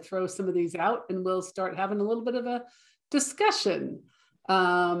try to throw some of these out and we'll start having a little bit of a discussion.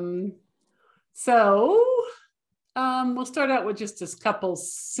 We'll start out with just a couple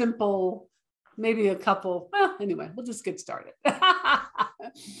simple, maybe a couple, well, anyway, we'll just get started.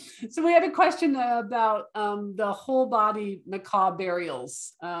 So we had a question about the whole body macaw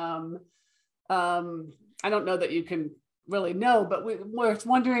burials. I don't know that you can really know, but we're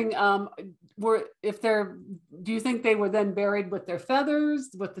wondering do you think they were then buried with their feathers,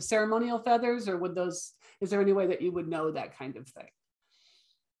 with the ceremonial feathers, or is there any way that you would know that kind of thing?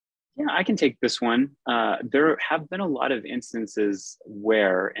 Yeah, I can take this one. There have been a lot of instances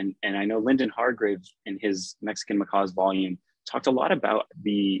where, and I know Lyndon Hargraves in his Mexican Macaws volume talked a lot about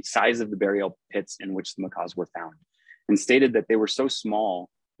the size of the burial pits in which the macaws were found, and stated that they were so small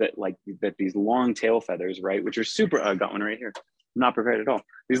that these long tail feathers, right, which are super, I got one right here, I'm not prepared at all.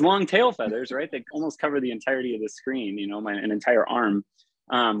 These long tail feathers, right, they almost cover the entirety of the screen, you know, an entire arm,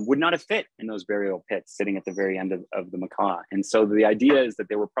 would not have fit in those burial pits sitting at the very end of the macaw. And so the idea is that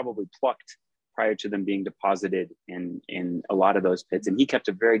they were probably plucked prior to them being deposited in a lot of those pits. And he kept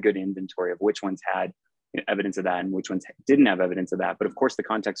a very good inventory of which ones had evidence of that and which ones didn't have evidence of that. But of course, the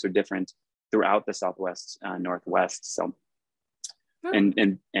contexts are different throughout the Southwest, Northwest. So, and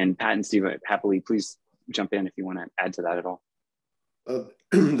Pat and Steve, happily, please jump in if you want to add to that at all.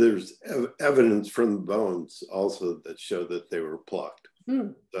 There's evidence from the bones also that show that they were plucked.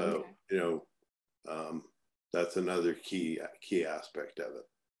 So, okay. You know, that's another key aspect of it.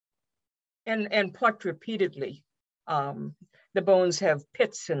 And plucked repeatedly. The bones have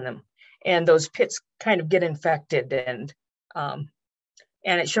pits in them, and those pits kind of get infected, and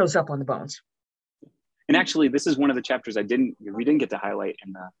it shows up on the bones. And actually, this is one of the chapters we didn't get to highlight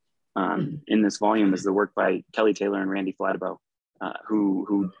in this volume, is the work by Kelly Taylor and Randy Flattebow,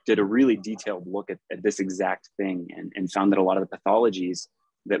 who did a really detailed look at this exact thing and found that a lot of the pathologies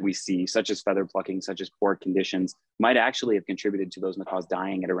that we see, such as feather plucking, such as poor conditions, might actually have contributed to those macaws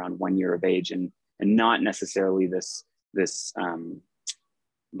dying at around 1 year of age, and not necessarily the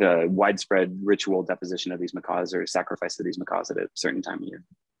widespread ritual deposition of these macaws or sacrifice of these macaws at a certain time of year.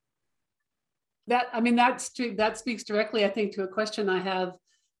 That speaks directly, I think, to a question I have,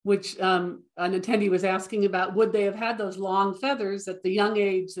 which an attendee was asking about, would they have had those long feathers at the young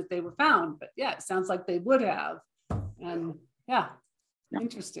age that they were found? But yeah, it sounds like they would have. And yeah.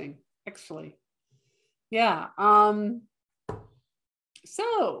 Interesting, actually. Yeah. Are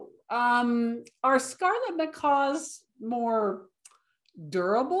scarlet macaws more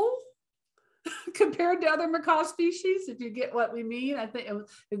durable compared to other macaw species? If you get what we mean, I think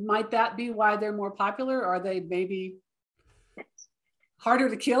might that be why they're more popular? Or are they maybe harder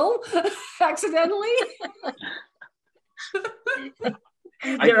to kill accidentally?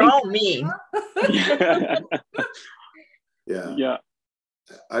 They're all mean. Yeah.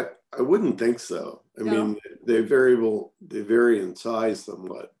 I wouldn't think so. I mean, they vary in size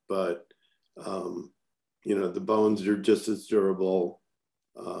somewhat, but you know, the bones are just as durable.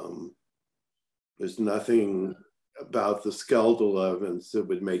 There's nothing about the skeletal evidence that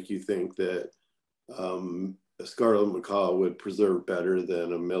would make you think that a scarlet macaw would preserve better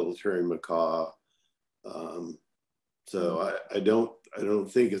than a military macaw. So I don't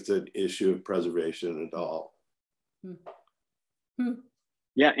think it's an issue of preservation at all.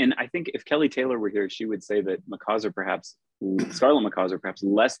 Yeah, and I think if Kelly Taylor were here, she would say that scarlet macaws are perhaps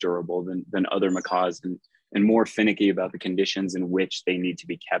less durable than other macaws, and more finicky about the conditions in which they need to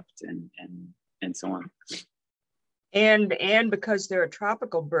be kept and so on. And because they're a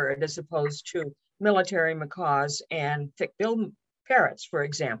tropical bird as opposed to military macaws and thick-billed parrots, for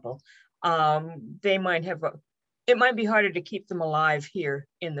example, it might be harder to keep them alive here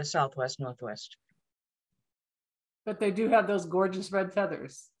in the Southwest Northwest. But they do have those gorgeous red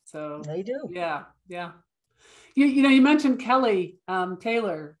feathers. So they do. Yeah. You mentioned Kelly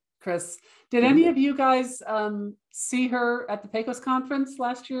Taylor, Chris. Did any of you guys see her at the Pecos conference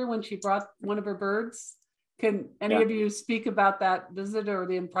last year when she brought one of her birds? Can any of you speak about that visit or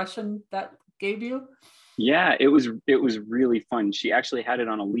the impression that gave you? Yeah, it was really fun. She actually had it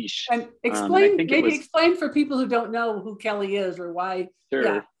on a leash. And explain, explain for people who don't know who Kelly is or why.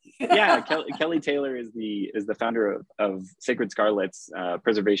 Sure. Yeah, Kelly Taylor is the founder of Sacred Scarlet's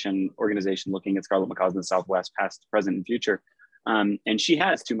preservation organization, looking at scarlet macaws in the Southwest, past, present, and future. And she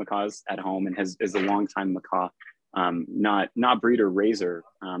has 2 macaws at home and is a longtime macaw, not breeder, raiser,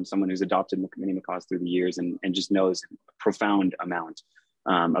 someone who's adopted many macaws through the years and just knows a profound amount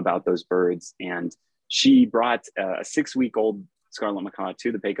about those birds. And she brought a 6-week-old scarlet macaw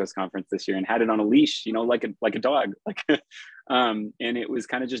to the Pecos conference this year and had it on a leash, you know, like a dog, and it was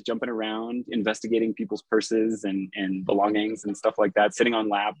kind of just jumping around, investigating people's purses and belongings and stuff like that, sitting on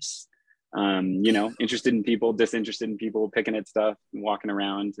laps, you know, interested in people, disinterested in people, picking at stuff and walking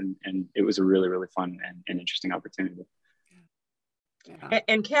around. And it was a really, really fun and interesting opportunity.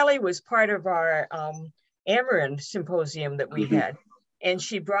 And Kelly was part of our Amarin symposium that we had. And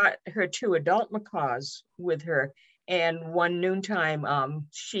she brought her 2 adult macaws with her. And one noontime,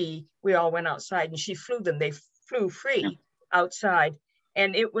 we all went outside and she flew them. They flew free outside.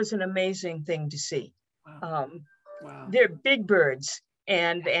 And it was an amazing thing to see. Wow. They're big birds.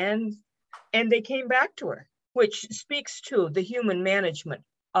 And they came back to her, which speaks to the human management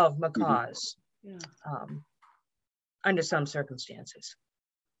of macaws under some circumstances.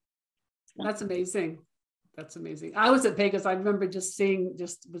 That's amazing. That's amazing. I was at Pecos. I remember it was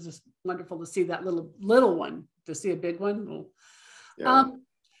just wonderful to see that little one, to see a big one.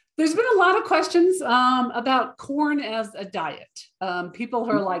 There's been a lot of questions about corn as a diet. People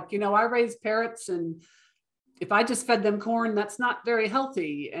are like, you know, I raise parrots and if I just fed them corn, that's not very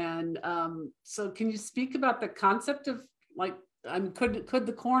healthy. And so can you speak about the concept of like, could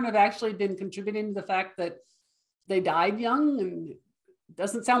the corn have actually been contributing to the fact that they died young? And it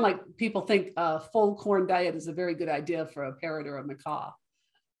doesn't sound like people think a full corn diet is a very good idea for a parrot or a macaw.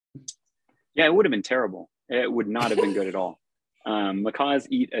 Yeah, it would have been terrible. It would not have been good at all. Macaws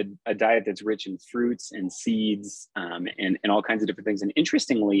eat a diet that's rich in fruits and seeds and all kinds of different things. And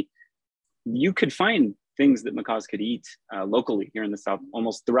interestingly, you could find things that macaws could eat locally here in the South,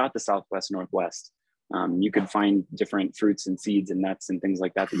 almost throughout the Southwest, Northwest. You could find different fruits and seeds and nuts and things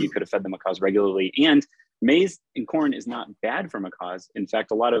like that you could have fed the macaws regularly. And maize and corn is not bad for macaws. In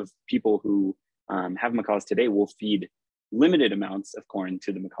fact, a lot of people who have macaws today will feed limited amounts of corn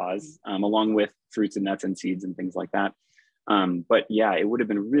to the macaws, along with fruits and nuts and seeds and things like that. But yeah, it would have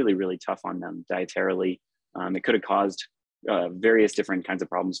been really, really tough on them dietarily. It could have caused various different kinds of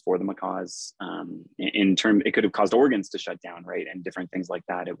problems for the macaws. It could have caused organs to shut down, right? And different things like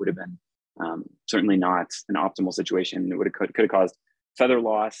that. It would have been certainly not an optimal situation. It could have caused feather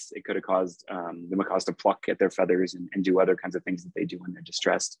loss. It could have caused the macaws to pluck at their feathers and do other kinds of things that they do when they're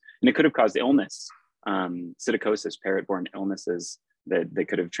distressed. And it could have caused illness, psittacosis, parrot-borne illnesses that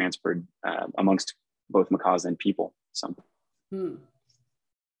could have transferred amongst both macaws and people. So.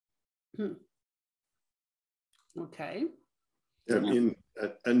 Okay. I mean,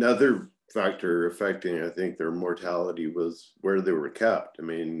 another factor affecting, I think, their mortality was where they were kept. I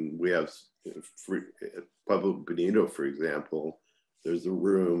mean, we have Pueblo Bonito, for example. There's a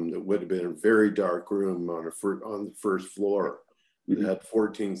room that would have been a very dark room on the first floor. It had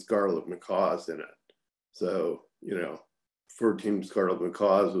 14 scarlet macaws in it. So, you know, 14 scarlet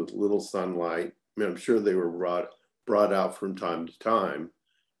macaws with little sunlight. I mean, I'm sure they were brought out from time to time,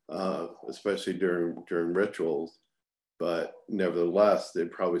 especially during rituals. But nevertheless, they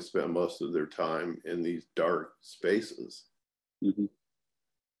probably spent most of their time in these dark spaces.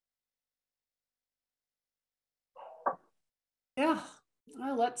 Yeah.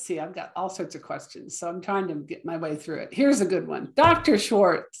 Well, let's see. I've got all sorts of questions, so I'm trying to get my way through it. Here's a good one. Dr.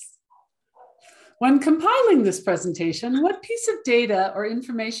 Schwartz, when compiling this presentation, what piece of data or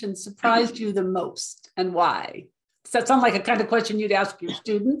information surprised you the most and why? Does that sound like a kind of question you'd ask your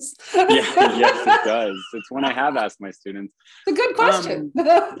students? Yes, it does. It's one I have asked my students. It's a good question.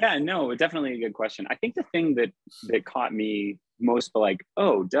 Yeah, no, definitely a good question. I think the thing that caught me most, like,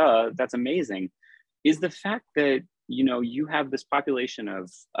 oh, duh, that's amazing, is the fact that, you know, you have this population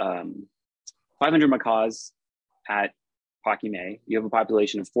of 500 macaws at Paquimé. You have a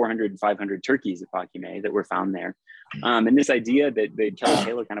population of 400 and 500 turkeys at Paquimé that were found there. And this idea that Kelly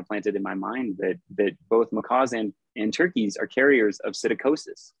Taylor kind of planted in my mind that both macaws and turkeys are carriers of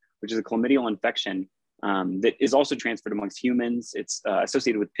psittacosis, which is a chlamydial infection that is also transferred amongst humans. It's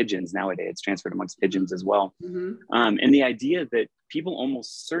associated with pigeons nowadays. It's transferred amongst pigeons as well. And the idea that people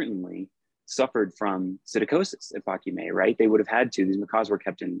almost certainly suffered from psittacosis at Paquimé, right? They would have had to. These macaws were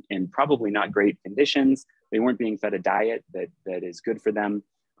kept in probably not great conditions. They weren't being fed a diet that is good for them.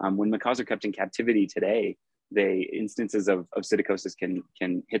 When macaws are kept in captivity today, instances of psittacosis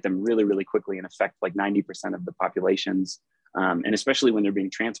can hit them really, really quickly and affect like 90% of the populations. And especially when they're being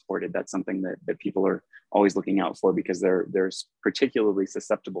transported, that's something that people are always looking out for, because they're particularly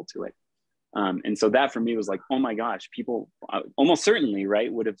susceptible to it. And so that for me was like, oh my gosh, people almost certainly,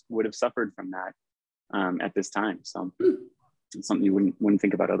 right, would have suffered from that at this time. So it's something you wouldn't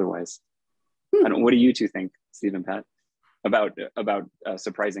think about otherwise. I don't. What do you two think, Steve and Pat, about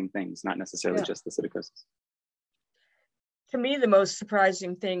surprising things, not necessarily just the psittacosis? To me, the most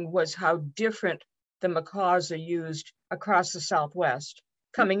surprising thing was how different the macaws are used across the Southwest.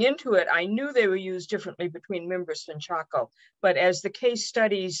 Coming into it, I knew they were used differently between Mimbres and Chaco, but as the case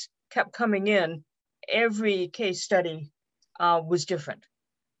studies kept coming in, every case study was different.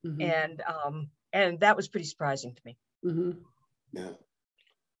 And that was pretty surprising to me. Yeah,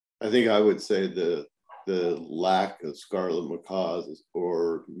 I think I would say the lack of scarlet macaws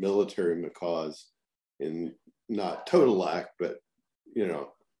or military macaws, in not total lack, but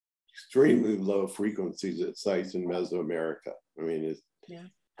extremely low frequencies at sites in Mesoamerica. I mean,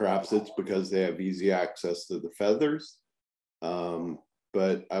 perhaps it's because they have easy access to the feathers,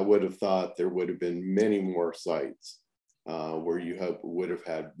 but I would have thought there would have been many more sites where you would have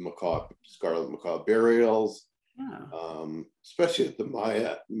had scarlet macaw burials, especially at the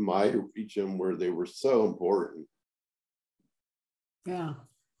Maya region where they were so important. Yeah,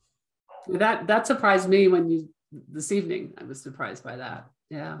 that surprised me this evening. I was surprised by that.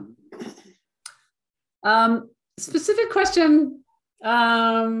 Yeah. Specific question.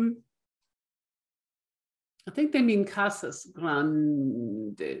 I think they mean Casas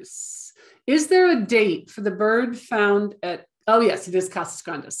Grandes. Is there a date for the bird found at, oh yes, it is Casas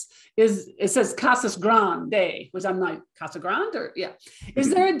Grandes. It says Casas Grande, which I'm like, Casa Grande, or yeah.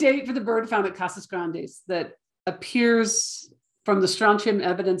 Is there a date for the bird found at Casas Grandes that appears from the strontium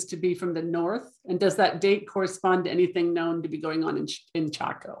evidence to be from the north? And does that date correspond to anything known to be going on in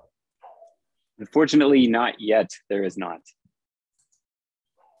Chaco? Unfortunately, not yet. There is not.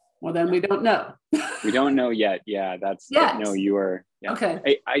 Well, then we don't know. We don't know yet. Yeah, no, you are. Yeah.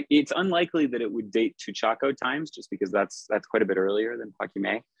 Okay. It's unlikely that it would date to Chaco times, just because that's quite a bit earlier than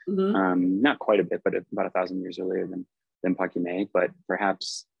Paquimé. Not quite a bit, but about 1,000 years earlier than Paquimé. But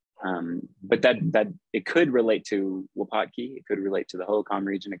perhaps, but that it could relate to Wapatki. It could relate to the Holcomb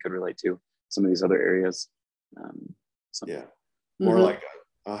region. It could relate to some of these other areas. More like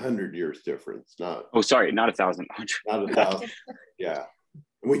 100 years difference. Not. Oh, sorry, not 1,000. Not 1,000. Yeah.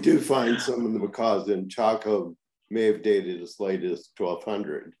 We do find some of the macaws in Chaco may have dated as late as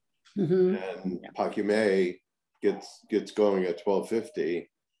 1200, and Paquimé gets going at 1250,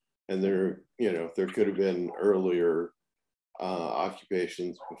 and there could have been earlier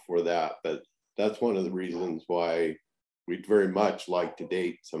occupations before that, but that's one of the reasons why we'd very much like to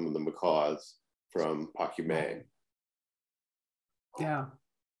date some of the macaws from Paquimé. Yeah.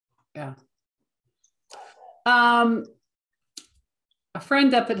 A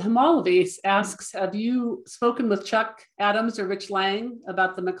friend up at Homologies asks, have you spoken with Chuck Adams or Rich Lang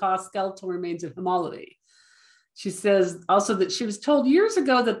about the macaw skeletal remains at Homology? She says also that she was told years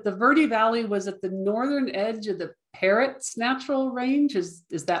ago that the Verde Valley was at the northern edge of the Parrots natural range. Is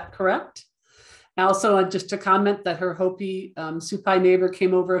that correct? Also, just to comment that her Hopi Supai neighbor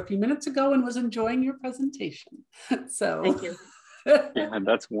came over a few minutes ago and was enjoying your presentation. So thank you. Yeah,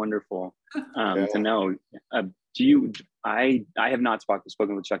 that's wonderful to know. I have not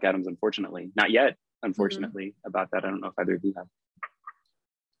spoken with Chuck Adams, unfortunately. Not yet, unfortunately, about that. I don't know if either of you have.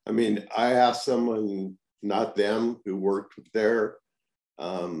 I mean, I asked someone, not them, who worked there.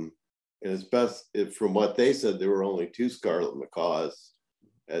 And it's best, from what they said, there were only 2 scarlet macaws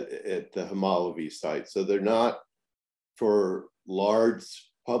at the Homology site. So they're not for large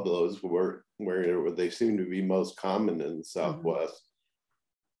pueblos where they seem to be most common in the Southwest.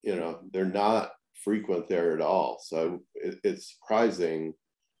 They're not frequent there at all. So it's surprising,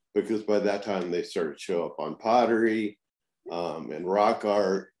 because by that time they started to show up on pottery and rock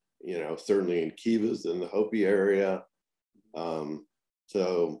art, certainly in Kivas in the Hopi area.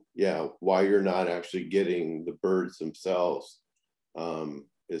 So yeah, why you're not actually getting the birds themselves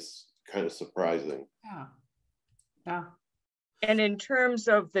is kind of surprising. Yeah. And in terms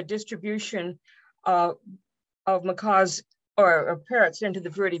of the distribution of macaws or parrots into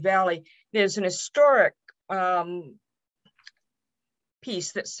the Verde Valley, there's an historic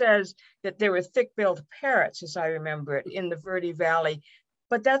piece that says that there were thick-billed parrots, as I remember it, in the Verde Valley,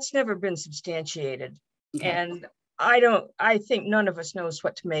 but that's never been substantiated. Okay. And I think none of us knows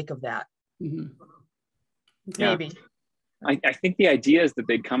what to make of that. Maybe. I think the idea is that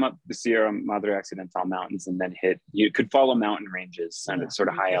they'd come up the Sierra Madre Occidental Mountains and then you could follow mountain ranges and sort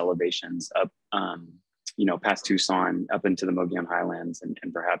of high elevations up you know, past Tucson up into the Mogollon Highlands and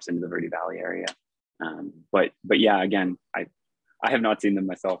perhaps into the Verde Valley area. But yeah, again, I have not seen them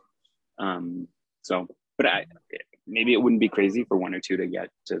myself. But maybe it wouldn't be crazy for one or two to get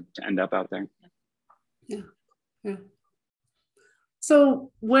to end up out there. Yeah, yeah.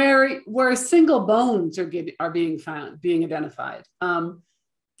 So where single bones are being found, being identified,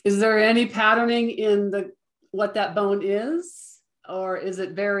 is there any patterning in what that bone is, or is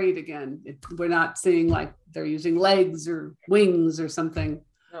it varied again? We're not seeing like they're using legs or wings or something.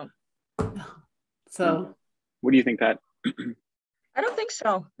 No. So, what do you think, Pat? I don't think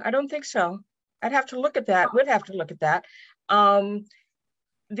so. I don't think so. I'd have to look at that. We'd have to look at that.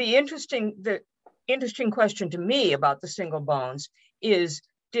 The interesting question to me about the single bones is,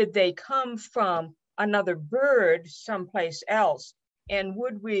 did they come from another bird someplace else? And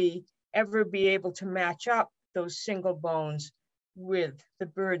would we ever be able to match up those single bones with the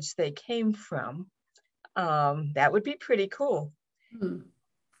birds they came from? That would be pretty cool.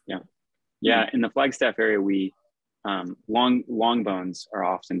 Yeah. In the Flagstaff area, we long bones are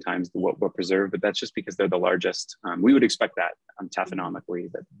oftentimes what we'll preserve, but that's just because they're the largest. We would expect that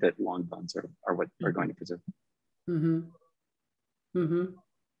taphonomically that long bones are what we're going to preserve. Mm-hmm. Mm-hmm.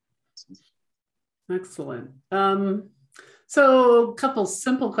 Excellent. So a couple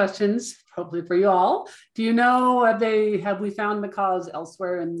simple questions, hopefully for you all. Do you know, have we found macaws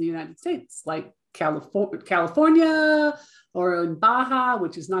elsewhere in the United States, like California or in Baja,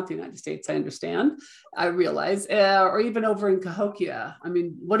 which is not the United States, I understand, I realize, or even over in Cahokia? I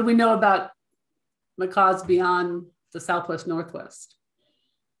mean, what do we know about macaws beyond the Southwest Northwest?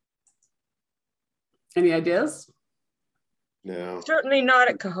 Any ideas? No. Certainly not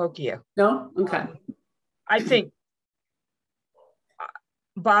at Cahokia. No? Okay. I think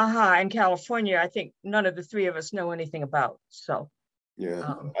Baja and California, I think none of the three of us know anything about. So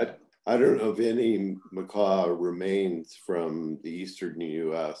yeah, I don't know of any macaw remains from the eastern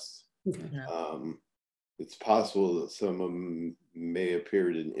U.S. Okay. It's possible that some of them may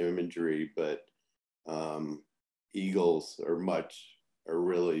appeared in imagery, but eagles are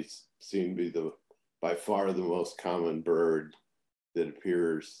really seem to be by far the most common bird that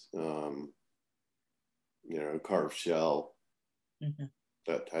appears, carved shell,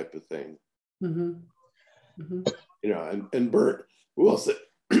 that type of thing. And bird, we'll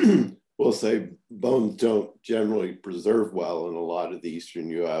say bones don't generally preserve well in a lot of the eastern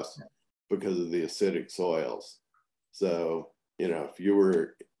U.S. because of the acidic soils. So, if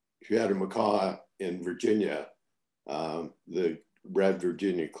you had a macaw in Virginia, the red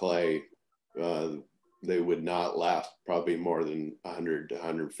Virginia clay, they would not last probably more than 100 to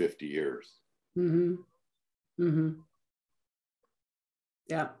 150 years.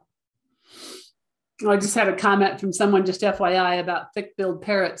 Yeah. I just had a comment from someone, just FYI, about thick-billed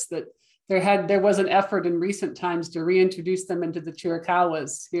parrots, that there was an effort in recent times to reintroduce them into the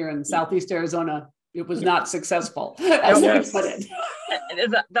Chiricahuas here in Southeast Arizona. It was not successful, as we put it.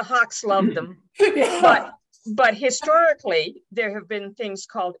 The hawks love them. Yeah. But historically, there have been things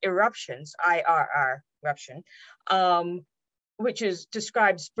called eruptions, IRR, eruption, which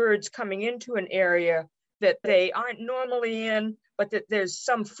describes birds coming into an area that they aren't normally in, but that there's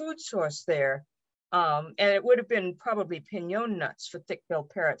some food source there. And it would have been probably pinon nuts for thick-billed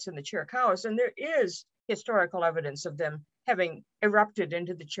parrots in the Chiricahuas. And there is historical evidence of them having erupted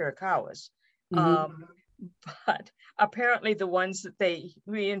into the Chiricahuas. But apparently the ones that they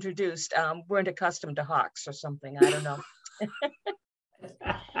reintroduced weren't accustomed to hawks or something. I don't know.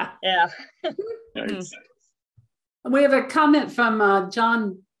 Yeah. Nice. We have a comment from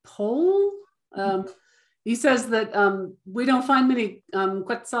John Pohl. He says that we don't find many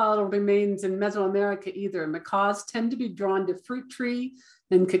Quetzal remains in Mesoamerica either. Macaws tend to be drawn to fruit tree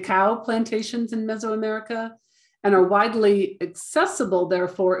and cacao plantations in Mesoamerica and are widely accessible,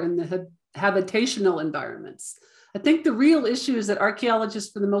 therefore, in the habitational environments. I think the real issue is that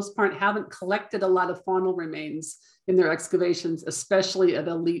archaeologists, for the most part, haven't collected a lot of faunal remains in their excavations, especially at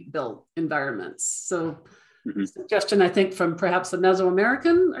elite-built environments. So, suggestion, I think, from perhaps the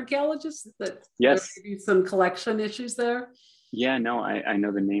Mesoamerican archaeologists that there may be some collection issues there. Yeah, no, I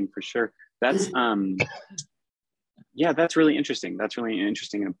know the name for sure. That's that's really interesting. That's really an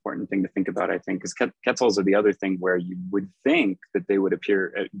interesting and important thing to think about, I think, because Quetzals are the other thing where you would think that they would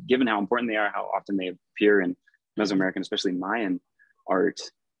appear, given how important they are, how often they appear in Mesoamerican, especially Mayan art,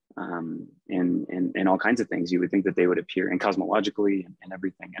 and all kinds of things. You would think that they would appear, and cosmologically and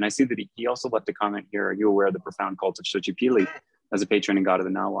everything. And I see that he also left a comment here. Are you aware of the profound cult of Xochipilli as a patron and god of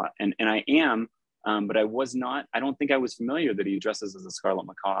the Nahua? And I am, but I was not. I don't think I was familiar that he dresses as a scarlet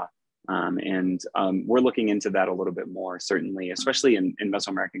macaw. We're looking into that a little bit more, certainly, especially in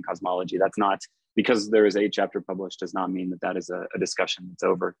Mesoamerican cosmology. That's not because there is a chapter published does not mean that that is a discussion that's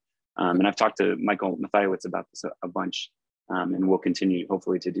over. And I've talked to Michael Mathiowicz about this a bunch, and we'll continue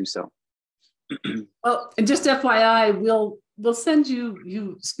hopefully to do so. Well, and just FYI, we'll send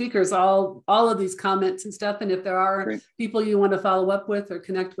you speakers all of these comments and stuff. And if there are Great. people you want to follow up with or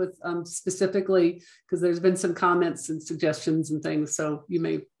connect with specifically, because there's been some comments and suggestions and things, so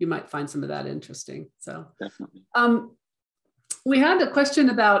you might find some of that interesting. So definitely. We had a question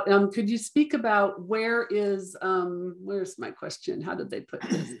about, could you speak about where's my question? How did they put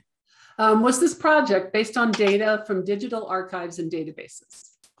this? Was this project based on data from digital archives and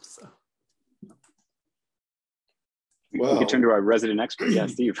databases? So. Well, we could turn to our resident expert. Yeah,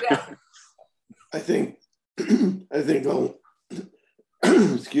 Steve. Yeah. I think,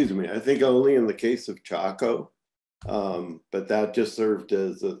 excuse me, I think only in the case of Chaco, but that just served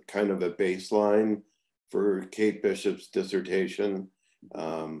as a kind of a baseline for Kate Bishop's dissertation.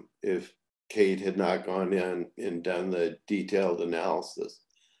 If Kate had not gone in and done the detailed analysis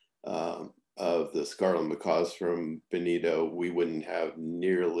of the scarlet macaws from Benito, we wouldn't have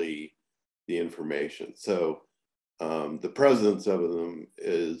nearly the information. So the presence of them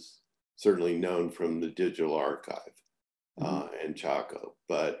is certainly known from the digital archive and Chaco,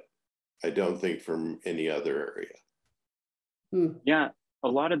 but I don't think from any other area. Yeah, a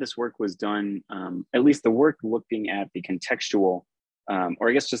lot of this work was done, at least the work looking at the contextual, or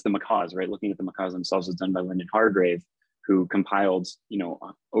I guess just the macaws, right? Looking at the macaws themselves was done by Lyndon Hargrave, who compiled,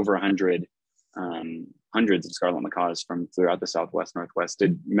 over 100, hundreds of scarlet macaws from throughout the Southwest, Northwest,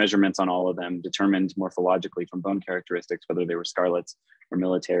 did measurements on all of them, determined morphologically from bone characteristics, whether they were scarlets or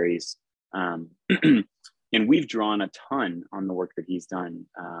militaries. And we've drawn a ton on the work that he's done.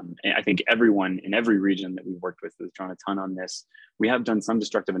 And I think everyone in every region that we've worked with has drawn a ton on this. We have done some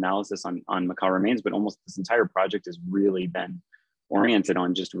destructive analysis on macaw remains, but almost this entire project has really been oriented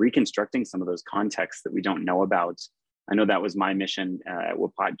on just reconstructing some of those contexts that we don't know about. I know that was my mission at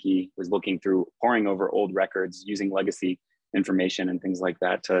Wapatki, was looking through, poring over old records, using legacy information and things like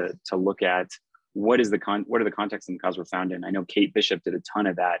that to look at what are the contexts the macaws were found in. I know Kate Bishop did a ton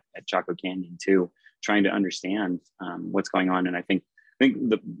of that at Chaco Canyon too, trying to understand what's going on. And I think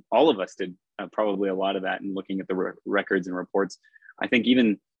all of us did probably a lot of that in looking at the records and reports. I think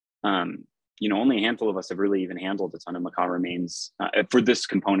even, only a handful of us have really even handled a ton of macaw remains for this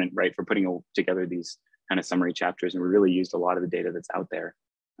component, right? For putting together these kind of summary chapters. And we really used a lot of the data that's out there,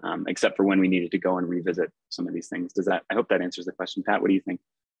 except for when we needed to go and revisit some of these things. I hope that answers the question. Pat, what do you think?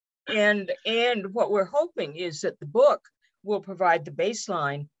 And what we're hoping is that the book will provide the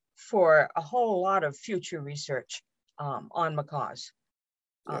baseline for a whole lot of future research on macaws.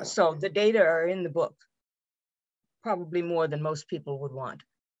 So the data are in the book, probably more than most people would want.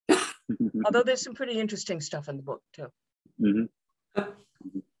 Although there's some pretty interesting stuff in the book too.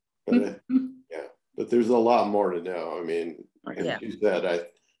 But there's a lot more to know. I mean, as you said,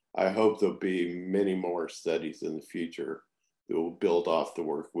 I hope there'll be many more studies in the future that will build off the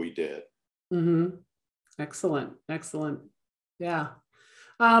work we did. Excellent. Yeah.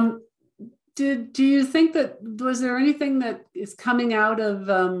 Do you think was there anything that is coming out of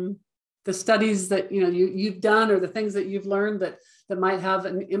the studies that you've done, or the things that you've learned that might have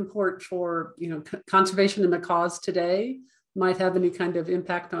an import for conservation of macaws today, might have any kind of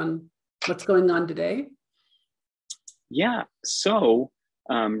impact on what's going on today? Yeah. So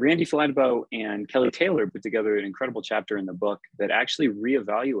Randy Flatabo and Kelly Taylor put together an incredible chapter in the book that actually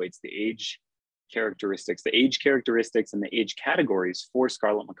reevaluates the age characteristics and the age categories for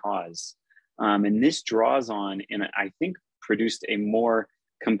scarlet macaws. And this draws on, and I think produced a more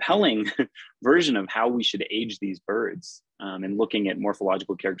compelling version of how we should age these birds, and looking at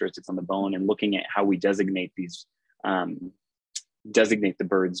morphological characteristics on the bone and looking at how we designate the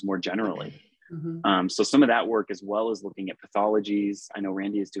birds more generally. So some of that work, as well as looking at pathologies. I know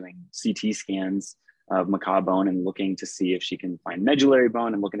Randy is doing CT scans of macaw bone and looking to see if she can find medullary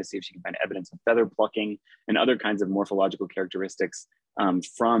bone, and looking to see if she can find evidence of feather plucking and other kinds of morphological characteristics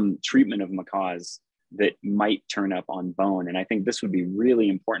from treatment of macaws that might turn up on bone. And I think this would be really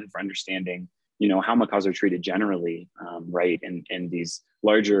important for understanding, how macaws are treated generally, right? And these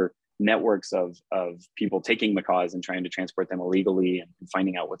larger networks of people taking macaws and trying to transport them illegally and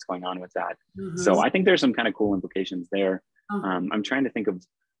finding out what's going on with that. So I think there's some kind of cool implications there. I'm trying to think of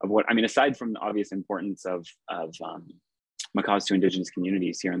what, aside from the obvious importance of macaws to indigenous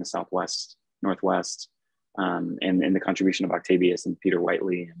communities here in the Southwest, Northwest, and the contribution of Octavius and Peter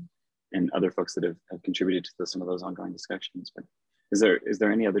Whiteley and other folks that have contributed to some of those ongoing discussions. But is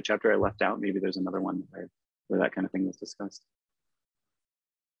there any other chapter I left out? Maybe there's another one where that kind of thing was discussed.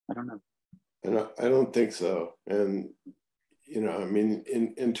 I don't know. I don't think so. And,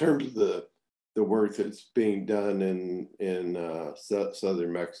 in terms of the work that's being done in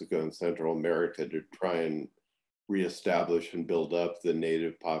southern Mexico and Central America to try and reestablish and build up the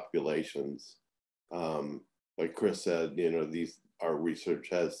native populations. Like Chris said, you know, our research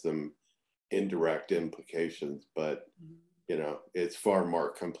has some indirect implications, but you know, it's far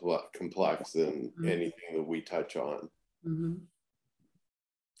more complex than anything that we touch on.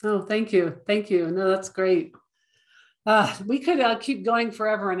 Oh, thank you. Thank you. No, that's great. We could keep going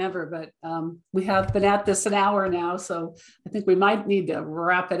forever and ever, but we have been at this an hour now, so I think we might need to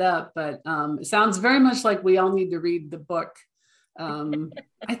wrap it up, but it sounds very much like we all need to read the book.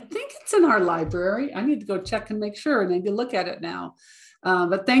 I think it's in our library. I need to go check and make sure, and I need to look at it now.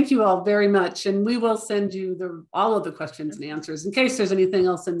 But thank you all very much. And we will send you all of the questions and answers in case there's anything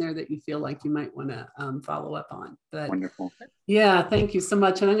else in there that you feel like you might want to follow up on. But wonderful. Yeah, thank you so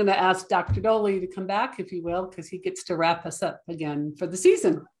much. And I'm going to ask Dr. Doley to come back, if you will, because he gets to wrap us up again for the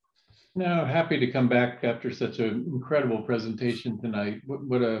season. No, happy to come back after such an incredible presentation tonight.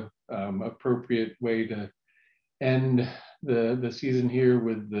 What a appropriate way to end the season here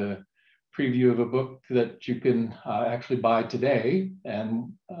with the preview of a book that you can actually buy today,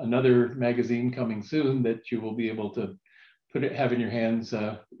 and another magazine coming soon that you will be able to have in your hands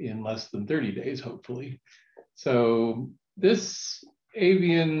in less than 30 days, hopefully. So this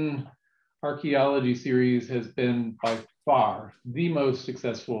avian archaeology series has been by far the most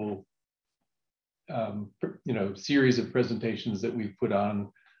successful series of presentations that we've put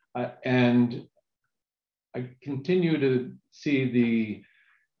on, and I continue to see the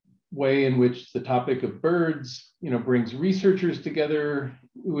way in which the topic of birds, brings researchers together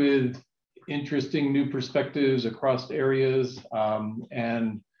with interesting new perspectives across areas,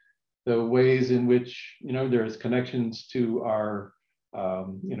 and the ways in which, there's connections to our,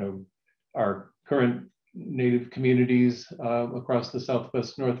 our current native communities across the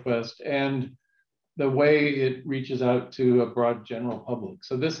Southwest, Northwest, and the way it reaches out to a broad general public.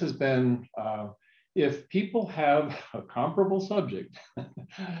 So this has been, if people have a comparable subject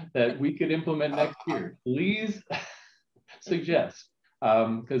that we could implement next year, please suggest,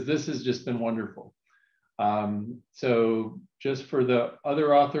 because this has just been wonderful. So just for the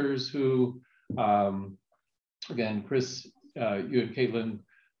other authors who, again, Chris, you and Caitlin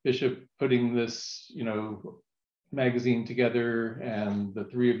Bishop putting this, magazine together, and the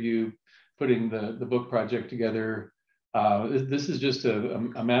three of you putting the book project together. This is just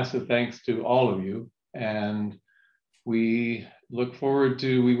a massive thanks to all of you. And we look forward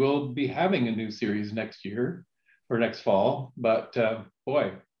to, we will be having a new series next year or next fall, but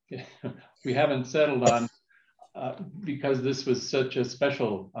boy, we haven't settled on, because this was such a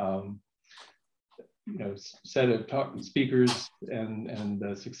special, set of speakers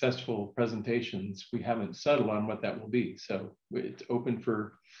and successful presentations. We haven't settled on what that will be. So it's open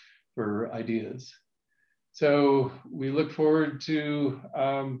for ideas. So we look forward to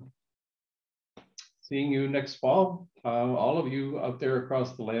seeing you next fall, all of you out there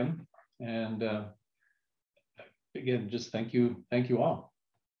across the land. And again, just thank you all.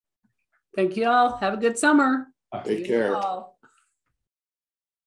 Thank you all. Have a good summer. Take care.